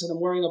conference and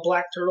I'm wearing a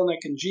black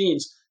turtleneck and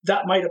jeans?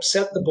 That might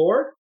upset the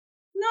board?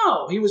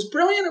 No, he was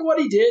brilliant at what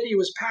he did. He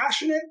was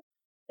passionate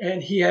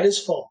and he had his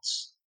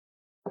faults.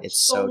 It's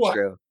so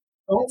true.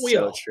 It's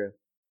so true.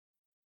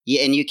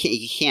 Yeah, and you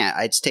can't.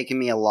 It's taken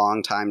me a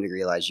long time to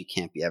realize you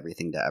can't be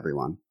everything to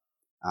everyone.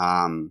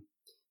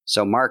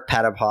 So Mark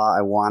Pettipas,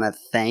 I want to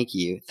thank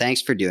you.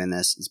 Thanks for doing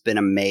this. It's been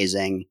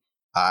amazing.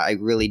 I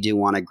really do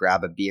want to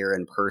grab a beer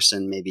in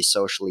person, maybe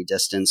socially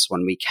distanced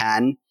when we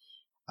can.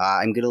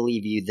 I'm going to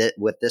leave you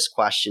with this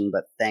question,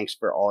 but thanks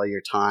for all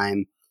your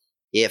time.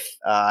 If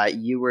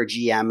you were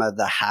GM of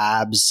the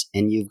Habs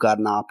and you've got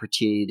an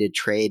opportunity to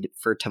trade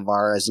for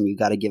Tavares and you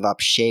got to give up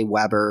Shea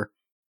Weber,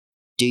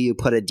 do you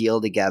put a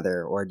deal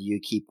together or do you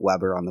keep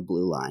Weber on the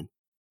blue line?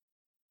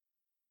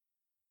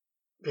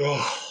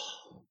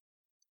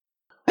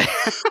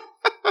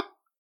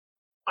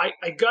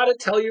 I got to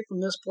tell you,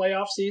 from this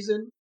playoff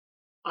season,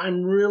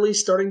 I'm really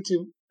starting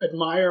to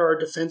admire our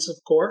defensive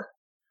core.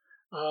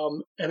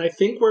 And I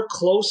think we're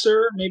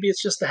closer. Maybe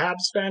it's just the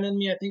Habs fan in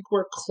me. I think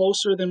we're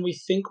closer than we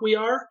think we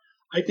are.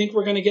 I think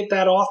we're going to get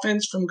that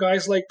offense from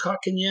guys like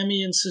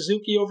Kotkaniemi and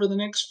Suzuki over the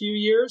next few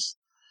years.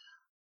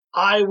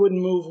 I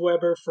wouldn't move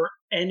Weber for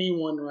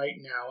anyone right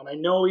now. And I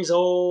know he's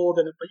old,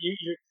 but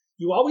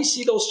you always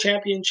see those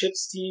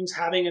championships teams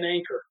having an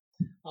anchor.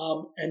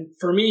 And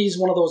for me, he's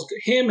one of those,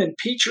 him and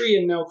Petrie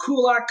and now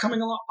Kulak coming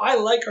along. I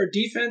like our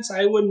defense.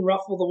 I wouldn't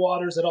ruffle the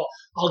waters at all.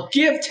 I'll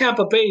give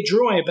Tampa Bay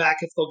Drouin back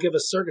if they'll give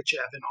us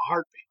Sergachev in a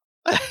heartbeat.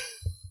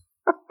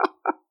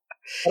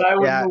 But I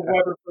would move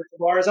Weber for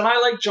Tavares. And I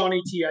like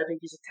Johnny T. I think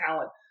he's a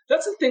talent.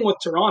 That's the thing with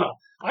Toronto.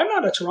 I'm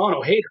not a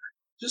Toronto hater,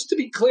 just to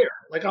be clear.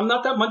 Like, I'm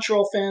not that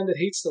Montreal fan that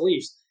hates the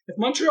Leafs. If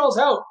Montreal's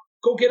out,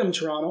 go get them,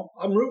 Toronto.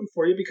 I'm rooting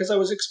for you because I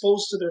was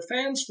exposed to their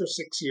fans for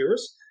 6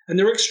 years. And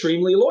they're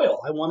extremely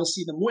loyal. I want to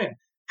see them win.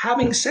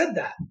 Having said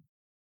that,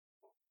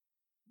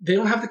 they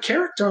don't have the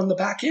character on the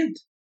back end.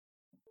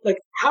 Like,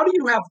 how do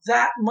you have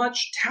that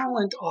much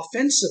talent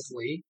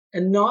offensively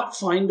and not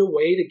find a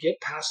way to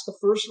get past the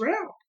first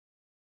round?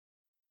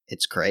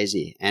 It's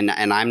crazy. And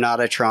I'm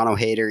not a Toronto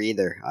hater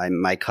either.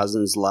 My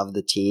cousins love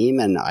the team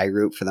and I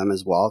root for them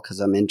as well because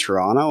I'm in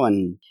Toronto.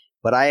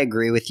 But I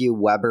agree with you.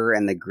 Weber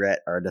and the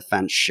grit our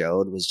defense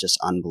showed was just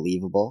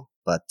unbelievable.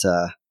 But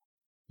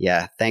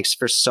yeah, thanks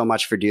so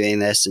much for doing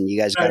this. And you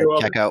guys got to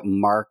check out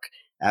Mark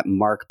at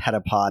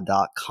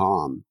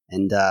markpettipas.com.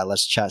 And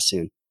let's chat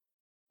soon.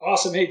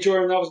 Awesome. Hey,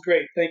 Jordan, that was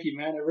great. Thank you,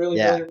 man. I really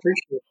appreciate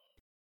it.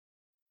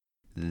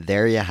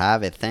 There you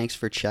have it. Thanks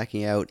for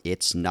checking out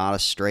It's Not a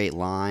Straight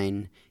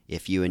Line.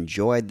 If you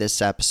enjoyed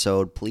this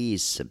episode,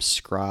 please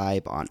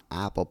subscribe on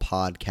Apple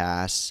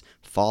Podcasts,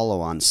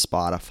 follow on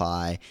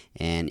Spotify,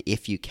 and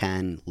if you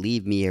can,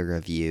 leave me a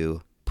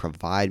review,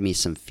 provide me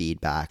some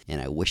feedback,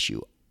 and I wish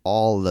you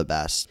all the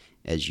best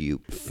as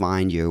you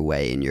find your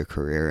way in your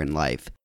career and life.